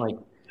 Tiny. I'm like,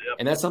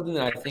 and that's something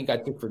that I think I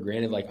took for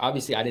granted. Like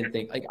obviously I didn't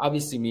think, like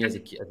obviously me as a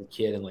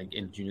kid and like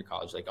in junior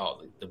college, like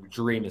the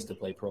dream is to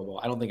play pro ball.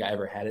 I don't think I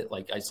ever had it.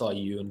 Like I saw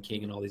you and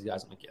King and all these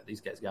guys. I'm like, yeah,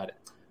 these guys got it.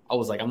 I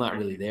was like, I'm not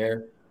really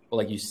there. But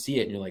like you see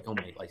it and you're like, oh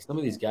my, like some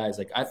of these guys,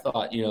 like I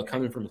thought,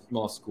 coming from a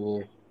small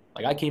school,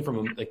 like I came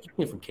from you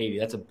came from Katy,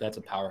 that's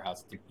a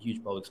powerhouse, it's a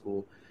huge public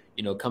school.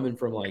 Coming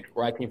from like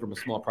where I came from, a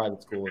small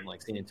private school in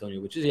like San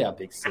Antonio, which is a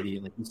big city,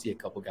 and like you see a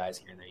couple guys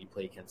here and there. You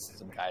play against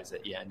some guys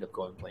that end up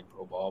going and playing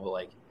pro ball, but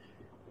like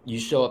you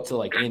show up to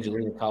like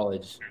Angelina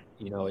College,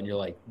 and you're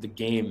like the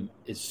game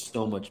is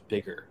so much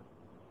bigger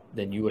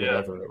than you would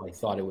have ever like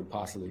thought it would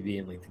possibly be,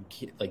 and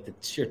like the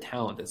sheer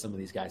talent that some of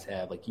these guys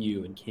have, like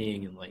you and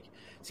King, and like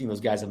seeing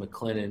those guys at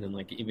McLennan, and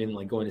like even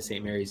like going to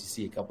St. Mary's, you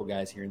see a couple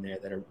guys here and there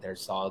that are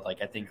solid.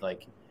 Like I think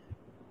like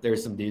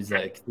there's some dudes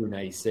that like threw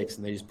 96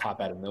 and they just pop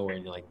out of nowhere,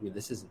 and you're like, dude,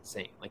 this is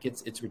insane. Like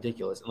it's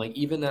ridiculous. And like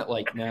even that,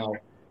 like now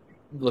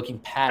looking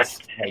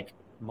past like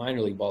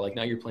minor league ball, like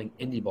now you're playing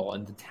indie ball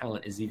and the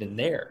talent is even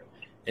there,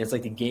 and it's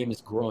like the game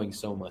is growing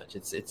so much.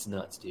 It's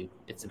nuts, dude.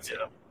 It's insane.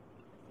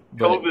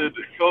 COVID.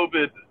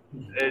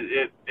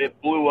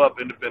 It blew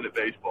up independent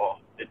baseball.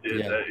 It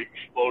did. It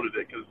exploded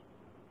it because,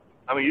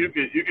 I mean,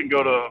 you can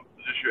go to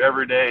just your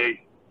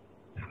everyday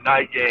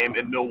night game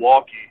in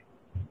Milwaukee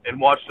and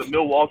watch the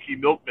Milwaukee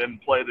Milkmen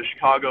play the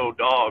Chicago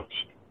Dogs.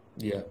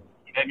 Yeah.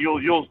 And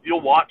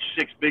you'll watch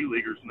 6 big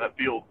leaguers in that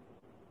field.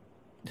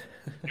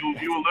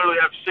 You will literally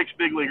have 6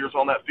 big leaguers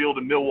on that field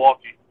in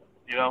Milwaukee.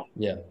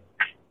 Yeah.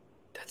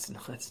 That's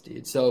nuts,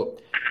 dude. So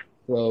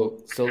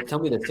So tell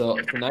me this. So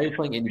now you're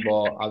playing indie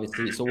ball,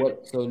 obviously. So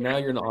now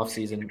you're in the off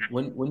season.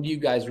 When do you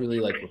guys really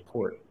like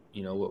report?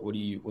 You know,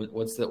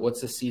 what's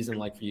the season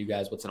like for you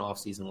guys? What's an off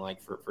season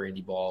like for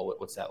indie ball?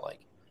 What's that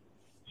like?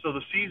 So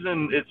the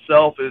season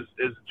itself is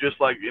just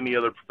like any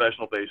other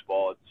professional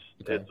baseball.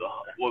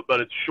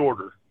 But it's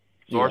shorter.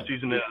 So our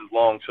season is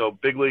long. So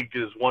big league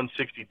is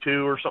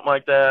 162 or something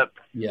like that.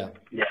 Yeah.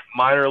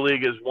 Minor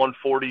league is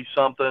 140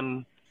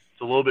 something.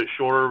 It's a little bit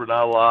shorter, but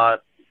not a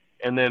lot.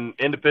 And then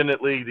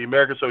independent league, the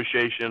American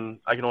Association,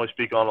 I can only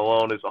speak on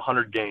alone, is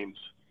 100 games.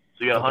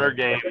 So you got 100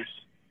 games.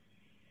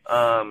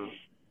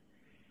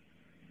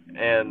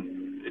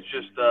 And it's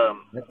just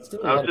That's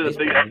still a lot of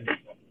baseball,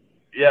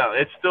 yeah,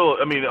 it's still,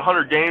 I mean,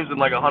 100 games in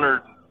like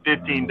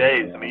 115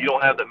 days. I mean, you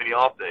don't have that many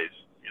off days,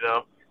 you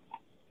know?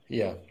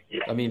 Yeah.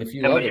 I mean, if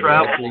you and love the it,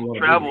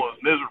 travel is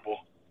miserable.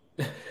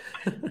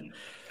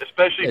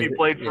 Especially if you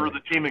played for the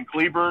team in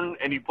Cleburne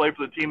and you played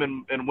for the team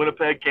in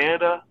Winnipeg,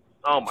 Canada.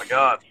 Oh, my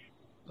God.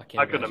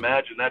 I couldn't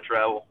imagine that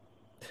travel.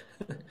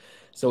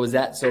 So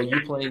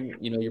you playing,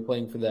 you're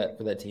playing for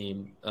that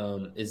team.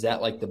 Is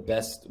that like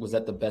was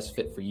that the best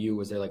fit for you?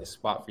 Was there like a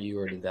spot for you,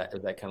 or was that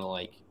kind of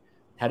like,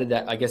 how did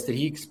that, I guess, did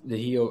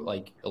he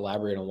like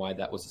elaborate on why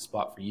that was a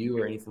spot for you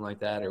or anything like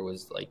that? Or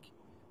was like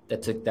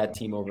that took that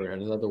team over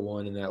another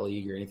one in that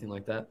league or anything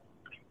like that?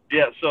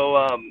 Yeah.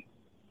 So,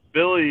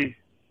 Billy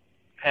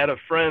had a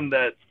friend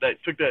that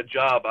took that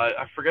job.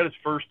 I forget his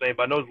first name,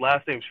 but I know his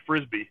last name's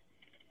Frisbee.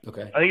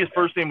 Okay. I think his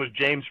first name was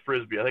James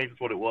Frisbee. I think that's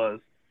what it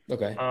was.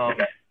 Okay.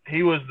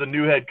 He was the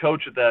new head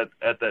coach at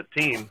that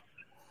team,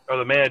 or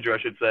the manager, I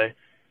should say.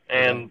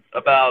 And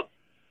about,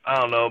 I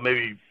don't know,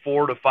 maybe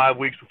 4 to 5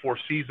 weeks before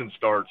season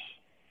starts,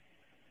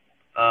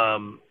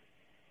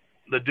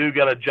 the dude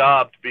got a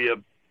job to be a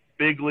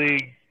big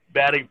league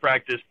batting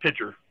practice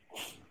pitcher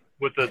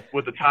with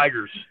the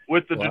Tigers,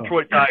 with the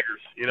Detroit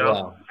Tigers, you know?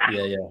 Wow.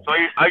 Yeah. So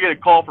I get a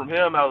call from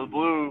him out of the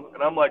blue,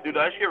 and I'm like, dude,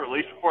 did I just get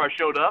released before I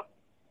showed up?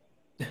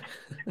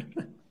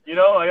 You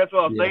know, like, that's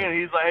what I was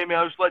thinking. He's like, hey, man,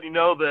 I'm just letting you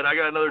know that I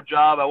got another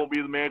job. I won't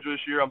be the manager this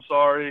year. I'm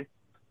sorry.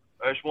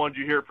 I just wanted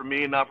you to hear it from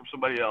me and not from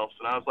somebody else.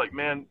 And I was like,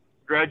 man,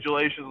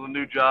 congratulations on the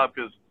new job,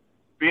 because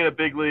being a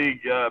big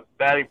league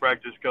batting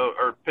practice coach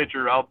or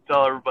pitcher, I'll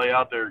tell everybody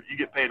out there, you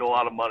get paid a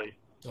lot of money.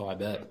 Oh, I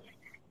bet.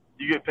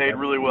 You get paid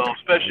really well,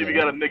 especially if you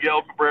got a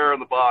Miguel Cabrera in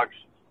the box.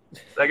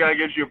 That guy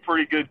gives you a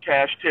pretty good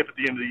cash tip at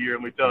the end of the year,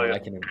 let me tell you. I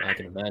can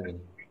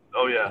imagine.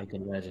 Oh, yeah. I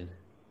can imagine.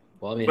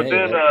 Well, I mean,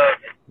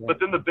 but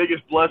then the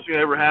biggest blessing that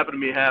ever happened to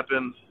me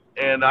happened,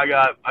 and I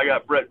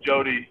got Brett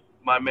Jody,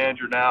 my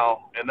manager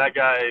now, and that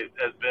guy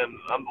has been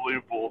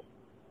unbelievable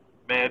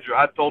manager.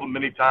 I've told him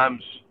many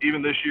times,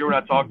 even this year when I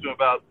talked to him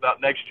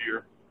about next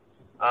year,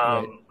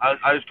 I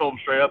just told him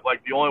straight up,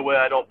 like, the only way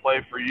I don't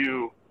play for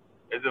you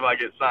is if I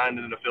get signed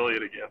in an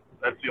affiliate again.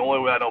 That's the only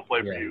way I don't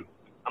play for you.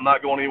 I'm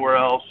not going anywhere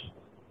else.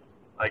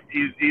 Like, he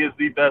is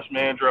the best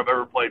manager I've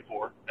ever played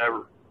for,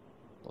 ever.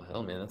 Well,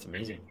 hell, man, that's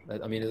amazing.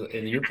 I mean,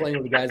 and you're playing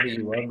with the guys that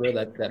you love, bro.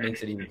 That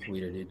makes it even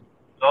sweeter, dude.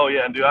 Oh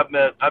yeah, and dude, I've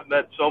met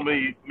so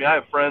many. I mean, I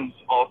have friends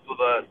off of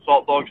the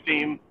Saltdogs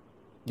team.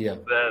 Yeah.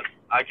 That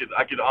I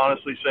could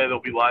honestly say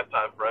they'll be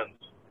lifetime friends.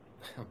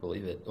 I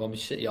believe it. Well, I mean,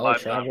 shit, y'all are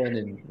traveling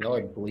and y'all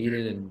are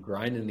bleeding and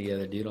grinding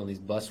together, dude, on these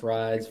bus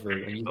rides for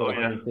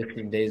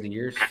 115 days a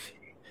year.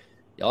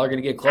 Y'all are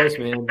gonna get close,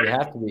 man. You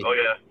have to be. Oh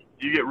yeah,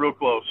 you get real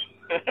close,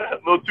 a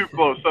little too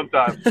close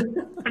sometimes.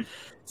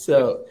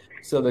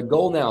 So the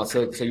goal now,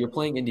 so you're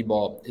playing indie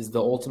ball. Is the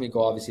ultimate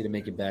goal obviously to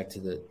make it back to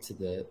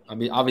the? I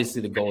mean,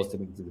 obviously the goal is to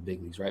make it to the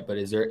big leagues, right? But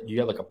do you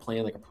have like a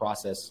plan, like a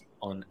process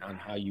on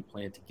how you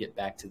plan to get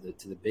back to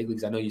the big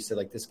leagues? I know you said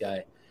like this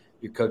guy,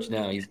 your coach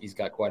now, he's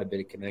got quite a bit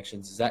of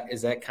connections.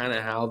 Is that kind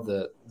of how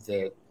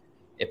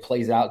it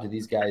plays out? Do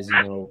these guys,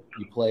 you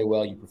play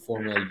well, you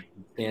perform well,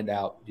 you stand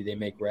out? Do they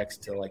make recs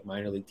to like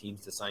minor league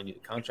teams to sign you to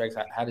contracts?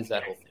 How does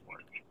that whole thing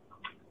work?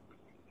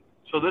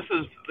 So this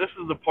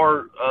is the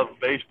part of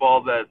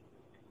baseball that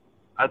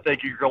I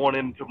think you're going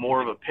into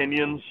more of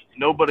opinions.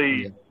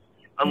 Nobody,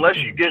 unless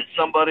you get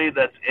somebody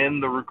that's in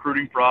the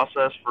recruiting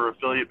process for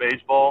affiliate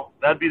baseball,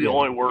 that'd be the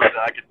only word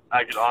that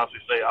I could honestly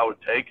say I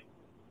would take.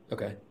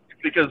 Okay.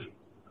 Because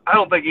I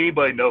don't think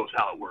anybody knows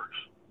how it works.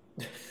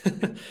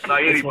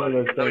 Not anybody. It's one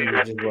of those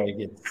things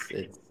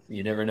like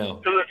you never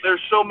know. So there's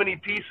so many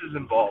pieces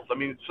involved. I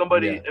mean,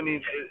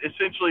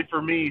 essentially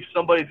for me,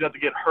 somebody's got to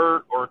get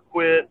hurt or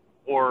quit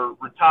or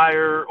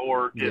retire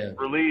or get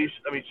released.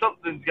 I mean,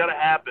 something's got to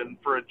happen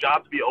for a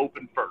job to be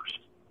open first.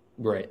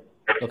 Right.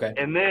 Okay.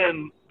 And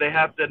then they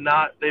have to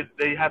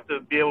they have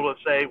to be able to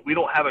say, we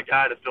don't have a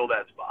guy to fill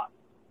that spot.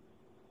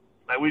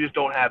 Like, we just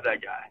don't have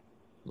that guy.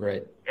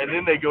 Right. And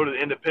then they go to the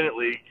independent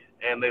league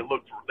and they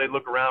look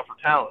around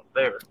for talent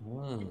there.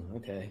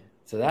 Okay.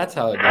 So that's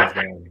how it goes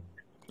down.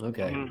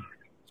 Okay. Mm-hmm.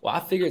 Well, I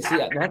figured,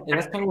 and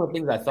that's kind of one of the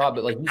things I thought,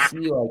 but like you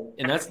see, like,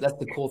 and that's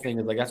the cool thing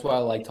is like that's why I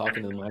like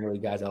talking to the minor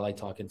league guys. I like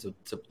talking to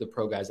the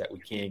pro guys that we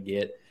can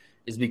get,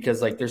 is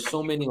because like there's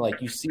so many, like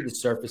you see the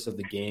surface of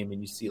the game and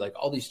you see like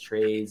all these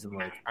trades and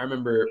like I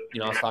remember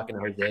I was talking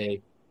to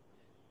Jose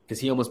because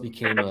he almost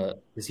became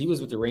because he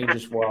was with the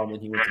Rangers for a while and then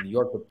he went to New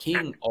York. But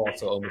King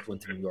also almost went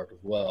to New York as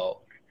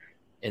well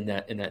in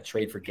that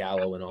trade for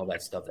Gallo and all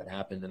that stuff that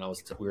happened. And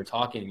we were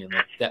talking, and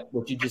like that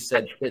what you just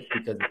said fits,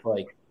 because it's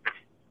like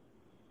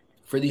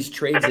for these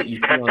trades that you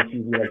see on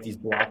TV, like these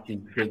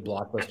big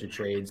blockbuster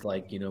trades,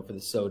 like, you know, for the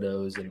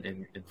Sotos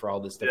and for all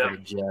this stuff for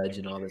the Judge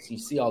and all this, you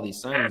see all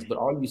these signings, but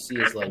all you see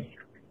is like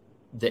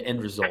the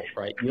end result,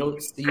 right? You don't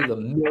see the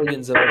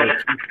millions of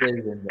other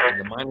pieces and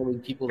the minor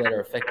league people that are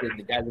affected,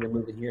 the guys that are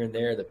moving here and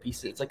there, the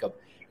pieces. It's like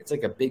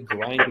a big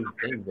grinding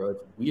thing, bro.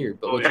 It's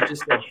weird, but what you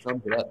just said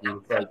sums it up,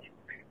 dude. It's like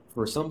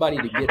for somebody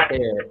to get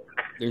there,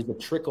 there's a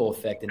trickle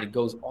effect, and it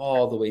goes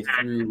all the way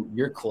through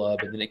your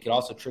club, and then it could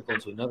also trickle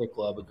into another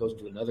club. It goes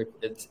into another.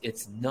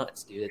 It's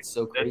nuts, dude. It's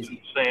so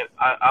crazy. It's insane.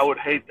 I would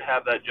hate to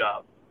have that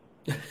job.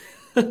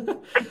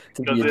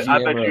 Because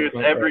I bet you it's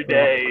every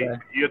day.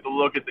 You have to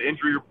look at the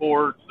injury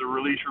reports, the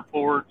release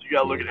reports. You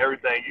got to look at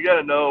everything. You got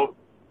to know,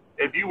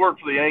 if you work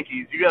for the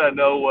Yankees, you got to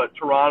know what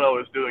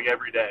Toronto is doing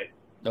every day.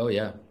 Oh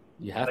yeah,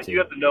 you have to. You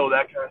have to know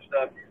that kind of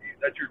stuff.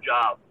 That's your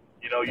job.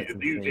 You know,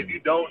 if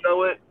you don't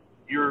know it,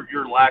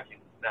 you're lacking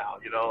now.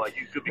 You know, like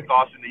you could be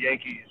costing the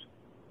Yankees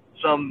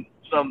some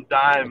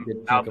dime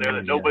out there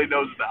that nobody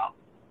knows about.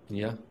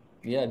 Yeah,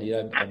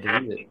 dude, I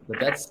believe it. But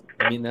that's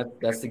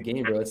the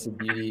game, bro. That's the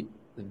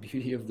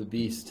beauty of the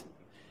beast.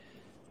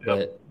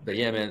 But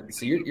yeah, man.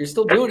 So you're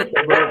still doing it,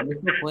 bro. You're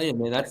still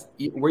playing, man. That's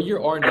where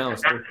you are now.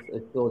 It's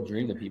still a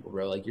dream to people,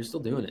 bro. Like you're still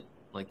doing it.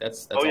 Like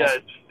that's oh yeah,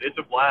 awesome. It's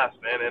a blast,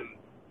 man.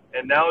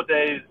 And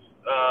nowadays,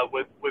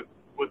 with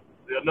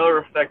another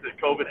effect that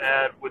COVID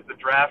had with the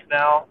draft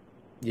now,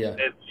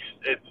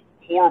 it's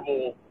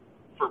horrible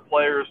for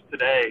players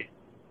today.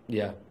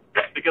 Yeah.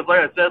 Because like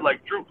I said,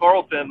 like Drew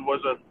Carlton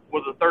was a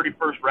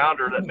 31st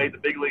rounder that made the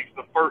big leagues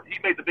he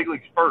made the big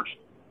leagues first.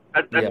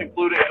 That's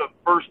including the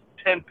first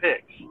 10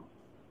 picks.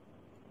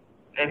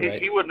 And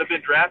he wouldn't have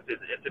been drafted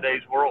in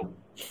today's world.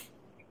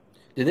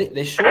 Did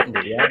they shortened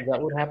it? Yeah, is that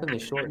what happened? They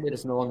shortened it.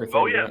 It's no longer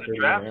 30 the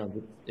draft.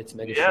 rounds. It's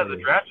mega. Yeah, the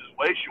draft is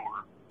way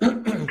shorter.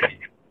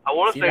 I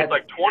want to say it's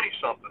like 20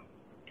 something.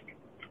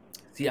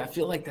 See, I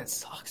feel like that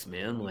sucks,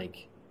 man.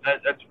 Like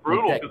that's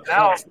brutal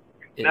because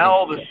now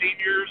all the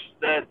seniors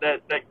that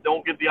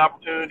don't get the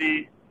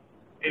opportunity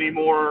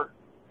anymore,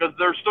 because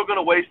they're still going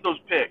to waste those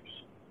picks.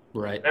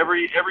 Right.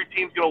 Every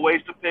team's going to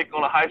waste a pick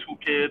on a high school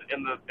kid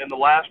in the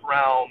last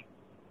round,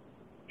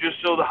 just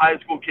so the high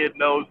school kid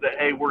knows that,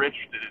 hey, we're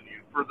interested in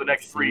you for the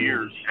next 3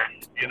 years.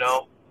 You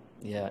know.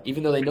 Yeah.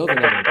 Even though they know they're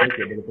not going to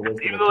take it,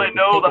 even though they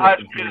know the high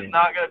school kid is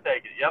not going to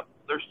take it. Yep.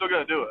 They're still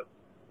going to do it.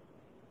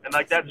 And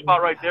like that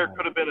spot right there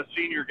could have been a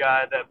senior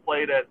guy that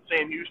played at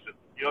Sam Houston.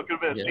 You know, it could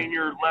have been a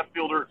senior left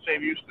fielder at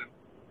Sam Houston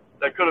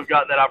that could have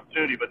gotten that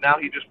opportunity, but now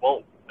he just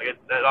won't. Like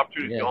that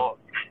opportunity's gone.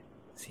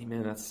 See,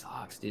 man, that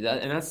sucks, dude.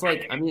 And that's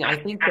like, I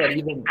think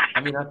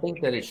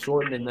that it's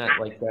shortened in that,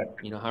 like that,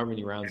 you know, however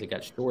many rounds it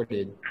got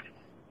shorted,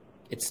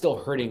 it's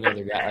still hurting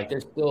other guys. Like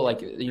there's still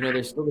like, you know,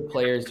 there's still the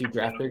players who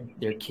draft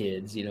their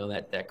kids, you know,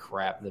 that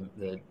crap,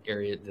 the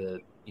area,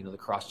 you know, the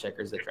cross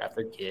checkers that draft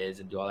their kids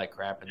and do all that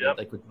crap. And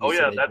like,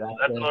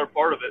 that's another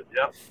part of it.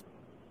 Yep.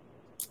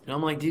 And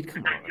I'm like, dude,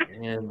 come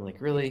on, man. Like,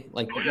 really?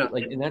 Like,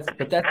 and that's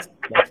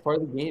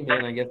part of the game,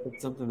 man. I guess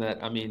it's something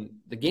that, I mean,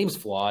 the game's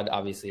flawed.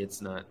 Obviously,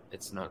 it's not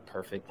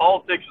perfect.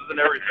 Politics isn't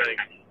everything.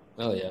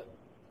 Oh yeah,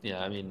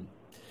 yeah. I mean,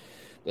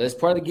 it's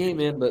part of the game,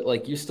 man. But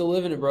like, you're still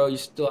living it, bro. You're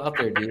still out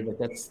there, dude. Like,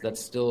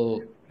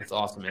 that's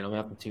awesome, man. I'm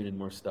gonna have to tune in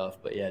more stuff.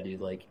 But yeah,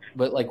 dude. Like,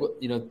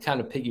 you know, kind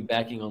of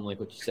piggybacking on like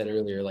what you said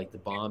earlier, like the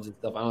bombs and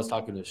stuff. I was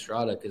talking to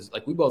Estrada because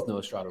like we both know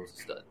Estrada was a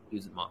stud. He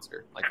was a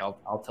monster. Like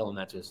I'll tell him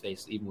that to his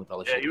face, even with all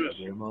the shit. He was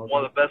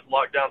one of the best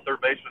lockdown third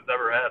basemen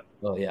ever had.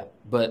 Oh yeah,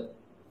 but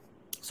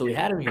so we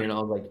had him here, and I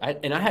was like, I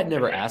had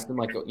never asked him.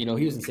 Like, you know,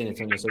 he was in San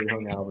Antonio, so we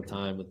hung out all the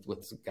time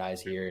with some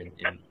guys here,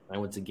 and I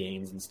went to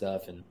games and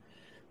stuff. And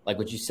like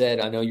what you said,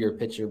 I know you're a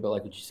pitcher, but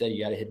like what you said,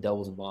 you got to hit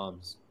doubles and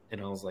bombs. And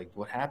I was like,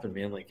 what happened,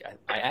 man? Like,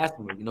 I asked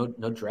him, like, no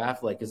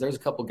draft, like, because there's a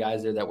couple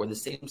guys there that were the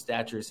same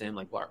stature as him.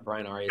 Like,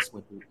 Brian Arias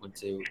went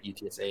to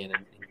UTSA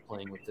and he's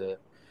playing with the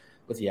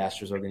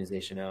Astros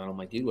organization now. And I'm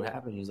like, dude, what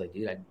happened? He was like,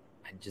 dude, I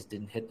just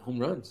didn't hit home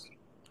runs.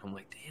 I'm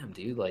like, damn,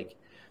 dude, like,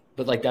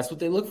 but like that's what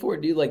they look for,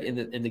 dude. Like, and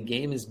the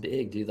game is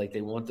big, dude. Like,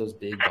 they want those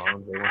big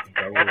bombs, they want the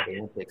doubles, they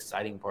want the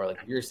exciting part. Like,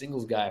 if you're a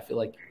singles guy, I feel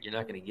like you're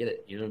not going to get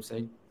it. You know what I'm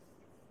saying?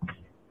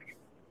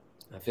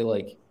 I feel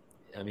like.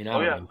 I mean,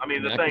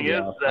 the thing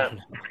is that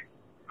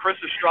Chris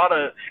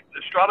Estrada's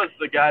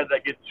the guy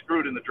that gets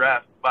screwed in the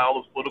draft by all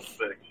those political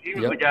picks. He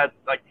was the guy,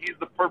 like, he's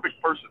the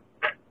perfect person.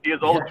 He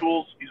has all the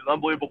tools. He's an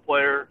unbelievable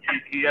player.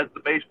 He has the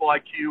baseball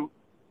IQ.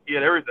 He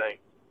had everything.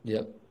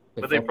 Yep.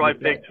 But they probably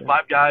picked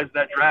 5 guys in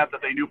that draft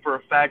that they knew for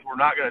a fact were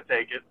not going to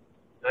take it.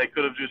 They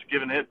could have just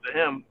given it to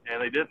him, and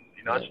they didn't.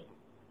 You know. Right.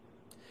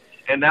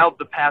 And now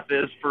the path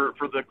is for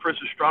the Chris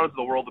Estradas of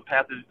the world. The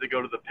path is to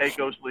go to the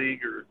Pecos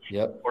League or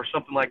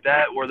something like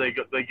that, where they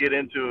get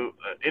into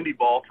indie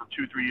ball for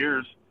 2-3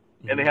 years,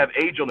 and they have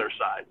age on their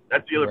side.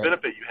 That's the other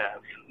benefit you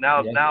have.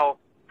 Now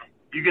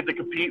you get to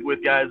compete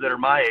with guys that are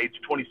my age,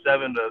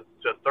 27 to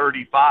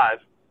 35,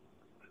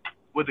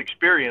 with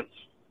experience,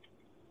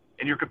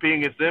 and you're competing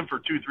against them for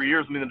 2-3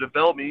 years. I mean, the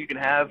development you can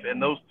have in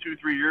those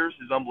 2-3 years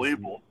is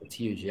unbelievable. It's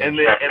huge, yeah. And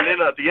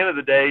then at the end of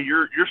the day,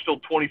 you're still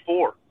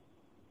 24.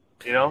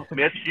 You know, I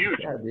mean, that's huge.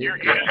 Yeah,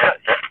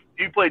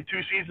 You played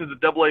 2 seasons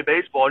of AA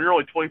baseball, and you're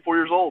only 24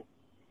 years old.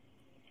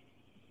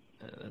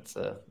 That's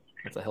a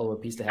hell of a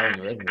piece to have on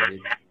your resume,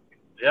 dude.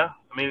 Yeah,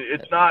 I mean,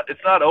 it's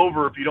not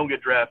over if you don't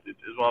get drafted,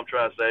 is what I'm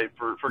trying to say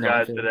for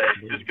guys today.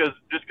 Just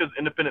because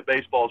independent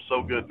baseball is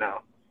so good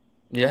now.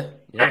 Yeah,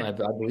 I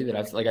believe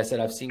it. Like I said,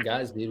 I've seen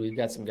guys, dude. We've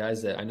got some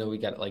guys that I know we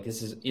got. Like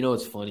this is,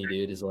 what's funny,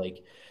 dude, is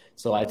like.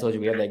 So I told you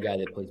we have that guy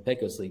that plays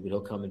Pecos League, but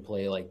he'll come and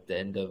play like the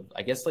end of,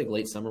 I guess, like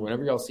late summer.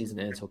 Whenever y'all season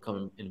ends, he'll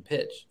come and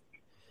pitch.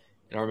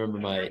 And I remember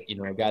my,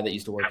 a guy that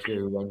used to work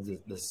here who runs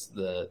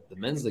the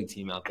men's league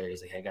team out there.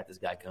 He's like, "Hey, I got this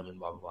guy coming,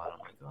 blah blah blah." And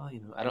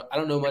I'm like, "Oh, I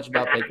don't know much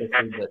about Pecos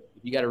League, but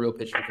if you got a real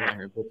pitcher to come out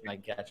here and pitch and I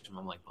can catch him,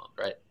 I'm like pumped,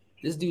 right?"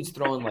 This dude's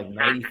throwing like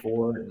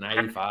 94,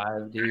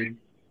 95, dude.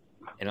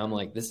 And I'm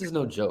like, this is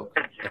no joke.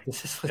 Like,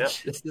 this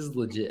is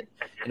legit.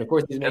 And of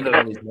course, these making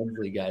all these men's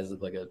league guys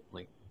look like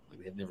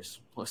they've never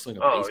swung a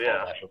baseball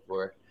bat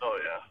before. Oh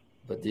yeah.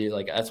 But dude,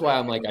 like that's why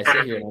I'm like, I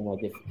sit here and I'm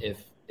like,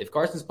 if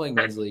Carson's playing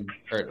men's league,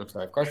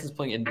 if Carson's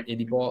playing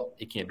indie ball,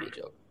 it can't be a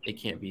joke. It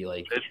can't be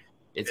like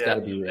it's got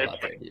to be real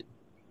out there, dude.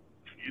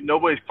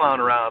 Nobody's clowning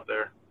around out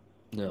there.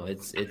 No,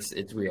 it's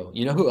real.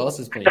 You know who else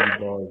is playing indie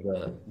ball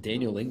is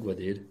Daniel Lingua,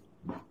 dude.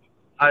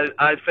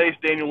 I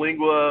faced Daniel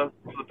Lingua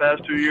for the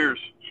past 2 years.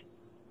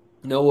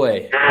 No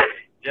way.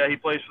 Yeah, he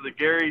plays for the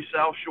Gary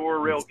South Shore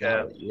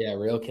Railcats. Yeah,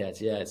 Railcats.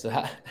 Yeah. So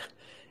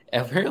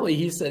apparently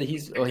he said he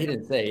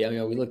didn't say. I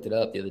mean, we looked it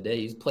up the other day.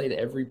 He's played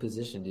every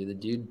position, dude. The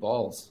dude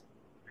balls.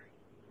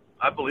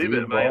 I believe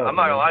it, man. I'm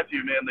not gonna lie to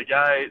you, man. The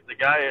guy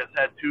has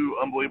had 2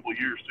 unbelievable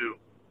years too.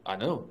 I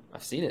know.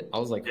 I've seen it. I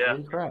was like,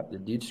 holy crap, the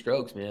dude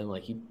strokes, man.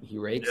 Like he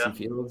rakes, he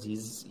fields.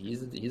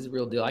 He's a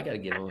real deal. I got to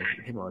get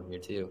him on here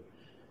too,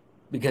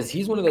 because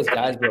he's one of those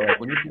guys, bro. Like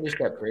when you finished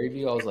that Prairie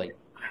View, I was like,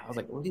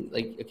 what do you,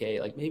 like?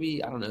 Okay, like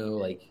maybe I don't know,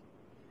 like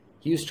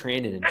he was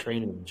training. And I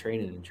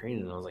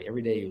was like,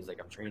 every day he was like,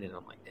 I'm training. And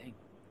I'm like, dang.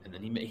 And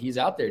then he's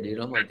out there, dude.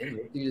 I'm like, dang,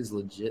 this dude is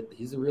legit.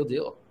 He's the real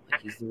deal.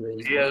 Like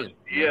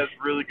he has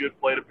really good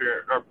plate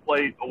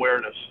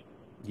awareness.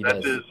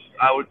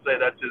 I would say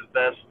that's his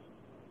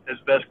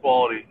best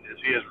quality is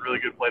he has really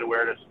good plate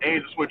awareness, and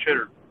he's a switch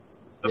hitter,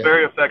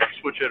 very effective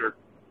switch hitter.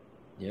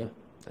 Yeah,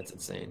 that's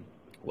insane.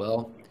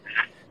 Well,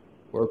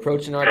 we're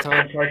approaching our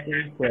time,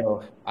 Carson,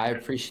 so I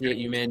appreciate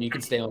you, man. You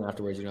can stay on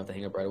afterwards. You don't have to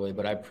hang up right away,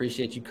 but I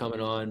appreciate you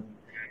coming on.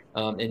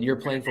 And you're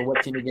playing for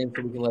what team again,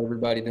 so we can let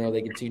everybody know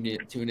they can tune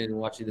in and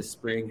watch you this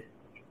spring.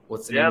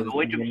 What's the name of the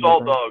Lincoln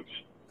Saltdogs.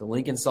 The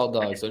Lincoln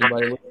Saltdogs. So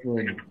anybody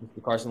listening,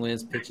 Mr. Carson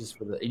Lance pitches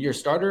for you're a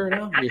starter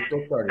now? You're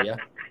still starter, yeah?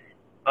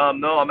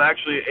 No, I'm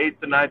actually an 8th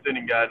to 9th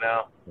inning guy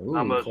now. Ooh,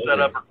 I'm a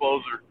setup or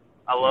closer.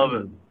 I love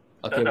it.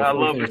 Okay, I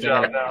love the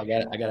job now. I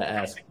gotta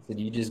ask. So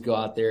do you just go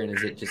out there and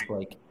is it just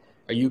like,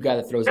 are you a guy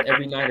that throws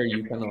every night, or are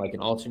you kind of like an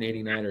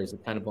alternating night, or is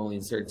it kind of only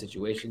in certain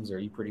situations, or are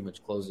you pretty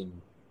much closing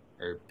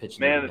or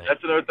pitching? Man,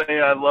 that's another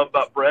thing I love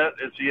about Brett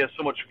is he has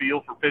so much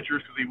feel for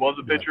pitchers because he was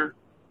a pitcher.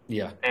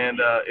 Yeah. And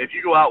if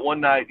you go out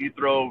one night, you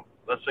throw,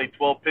 let's say,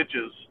 12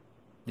 pitches.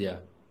 Yeah.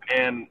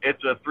 And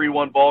it's a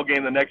 3-1 ball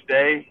game the next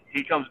day,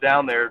 he comes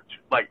down there,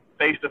 like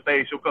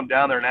face-to-face, he'll come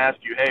down there and ask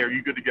you, hey, are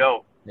you good to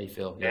go? They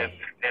feel, And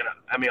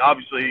I mean,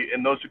 obviously,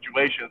 in those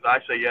situations, I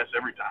say yes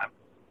every time.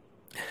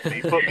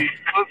 He put me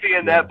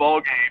in that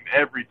ball game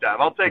every time.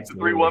 I'll take the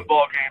 3-1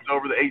 ball games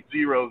over the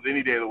 8-0s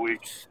any day of the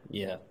week.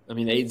 Yeah. I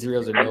mean, the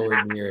 8-0s are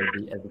nowhere near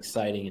as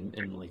exciting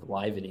and like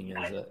livening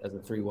as a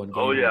 3-1 game,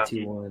 or a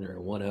 2-1 or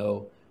a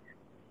 1-0.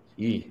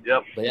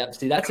 Yep. But yeah,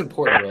 see, that's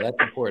important, bro.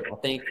 That's important. I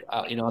think,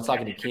 I was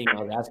talking to King.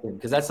 I was asking him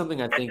because that's something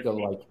I think of.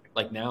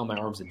 Like now, my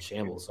arm's in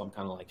shambles, so I'm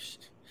kind of like,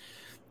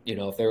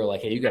 if they were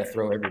like, "Hey, you got to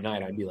throw every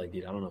night," I'd be like,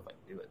 "Dude, I don't know if I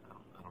can do it.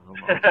 I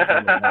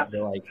don't know."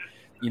 They're like,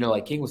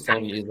 like King was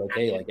telling me, is like,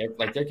 "Hey,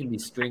 like there can be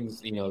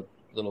strings,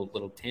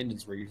 little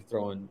tangents where you're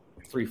throwing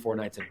 3-4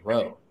 nights in a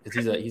row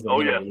because he's a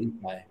relief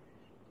guy."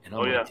 And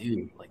I'm like,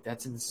 dude, like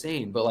that's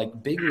insane. But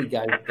like big league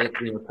guys,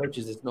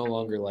 coaches, it's no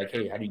longer like,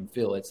 hey, how do you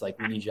feel? It's like,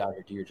 we need you out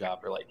here, do your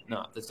job. Or like,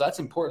 no, so that's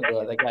important.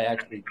 Bro. That guy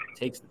actually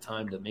takes the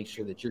time to make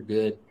sure that you're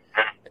good.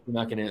 You're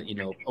not gonna,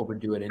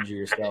 overdo it, injure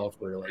yourself,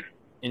 or like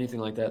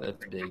anything like that.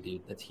 That's big,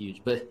 dude. That's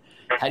huge. But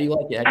how do you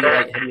like it? How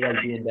do you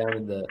like being down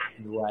in the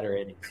latter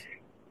innings?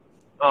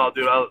 Oh,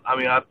 dude,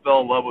 I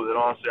fell in love with it.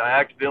 Honestly, I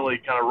accidentally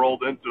kind of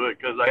rolled into it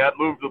because I got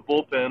moved to the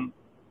bullpen.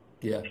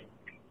 Yeah.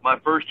 My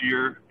first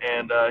year,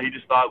 and he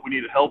just thought we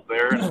needed help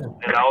there,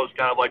 and I was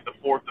kind of like the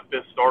 4th to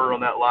 5th starter on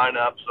that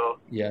lineup, so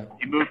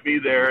he moved me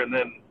there, and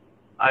then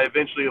I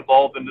eventually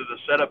evolved into the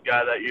setup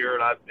guy that year,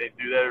 and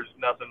there's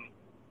nothing.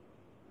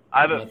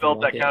 I haven't felt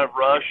that kind of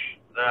rush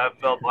that I've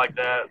felt like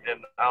that,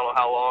 and I don't know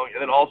how long.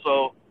 And then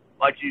also,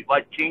 like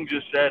King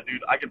just said,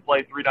 dude, I can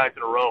play 3 nights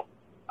in a row.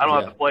 I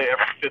don't have to play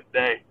every 5th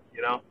day,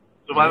 So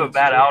if I have a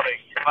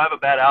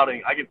bad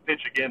outing, I can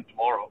pitch again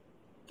tomorrow.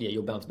 Yeah,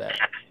 you'll bounce back.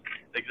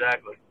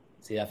 Exactly.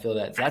 See, I feel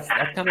that. So that's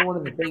kind of one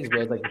of the things,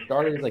 bro. It's like the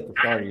starter is like the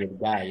starter. You're the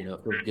guy, you know.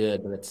 It feels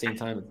good, but at the same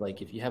time, it's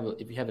like if you have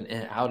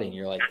an outing,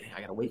 you're like,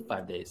 I gotta wait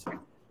 5 days.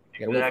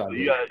 Exactly.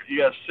 You got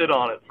to sit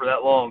on it for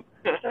that long.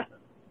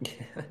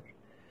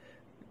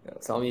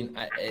 So I mean,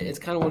 it's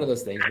kind of one of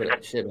those things,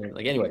 but shit, man.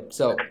 Like anyway,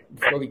 so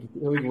before we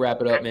can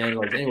wrap it up, man.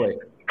 Like anyway,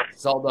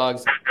 Salt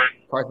Dogs,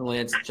 Carson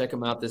Lance, check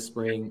him out this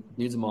spring.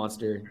 Dude's a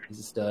monster. He's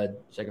a stud.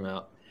 Check him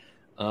out.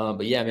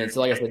 But yeah, man. So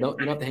like I said, you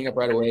don't have to hang up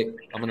right away.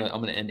 I'm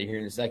gonna end it here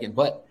in a second.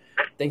 But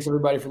thanks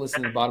everybody for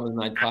listening to the Bottom of the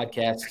Ninth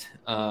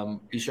podcast.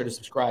 Be sure to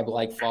subscribe,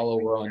 like, follow.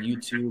 We're on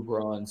YouTube.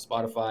 We're on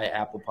Spotify,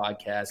 Apple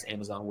Podcasts,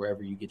 Amazon,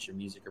 wherever you get your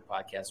music or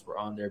podcasts. We're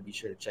on there. Be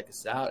sure to check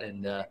us out.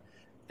 And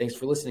thanks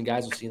for listening,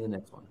 guys. We'll see you in the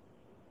next one.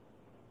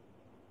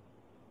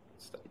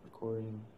 Stop recording.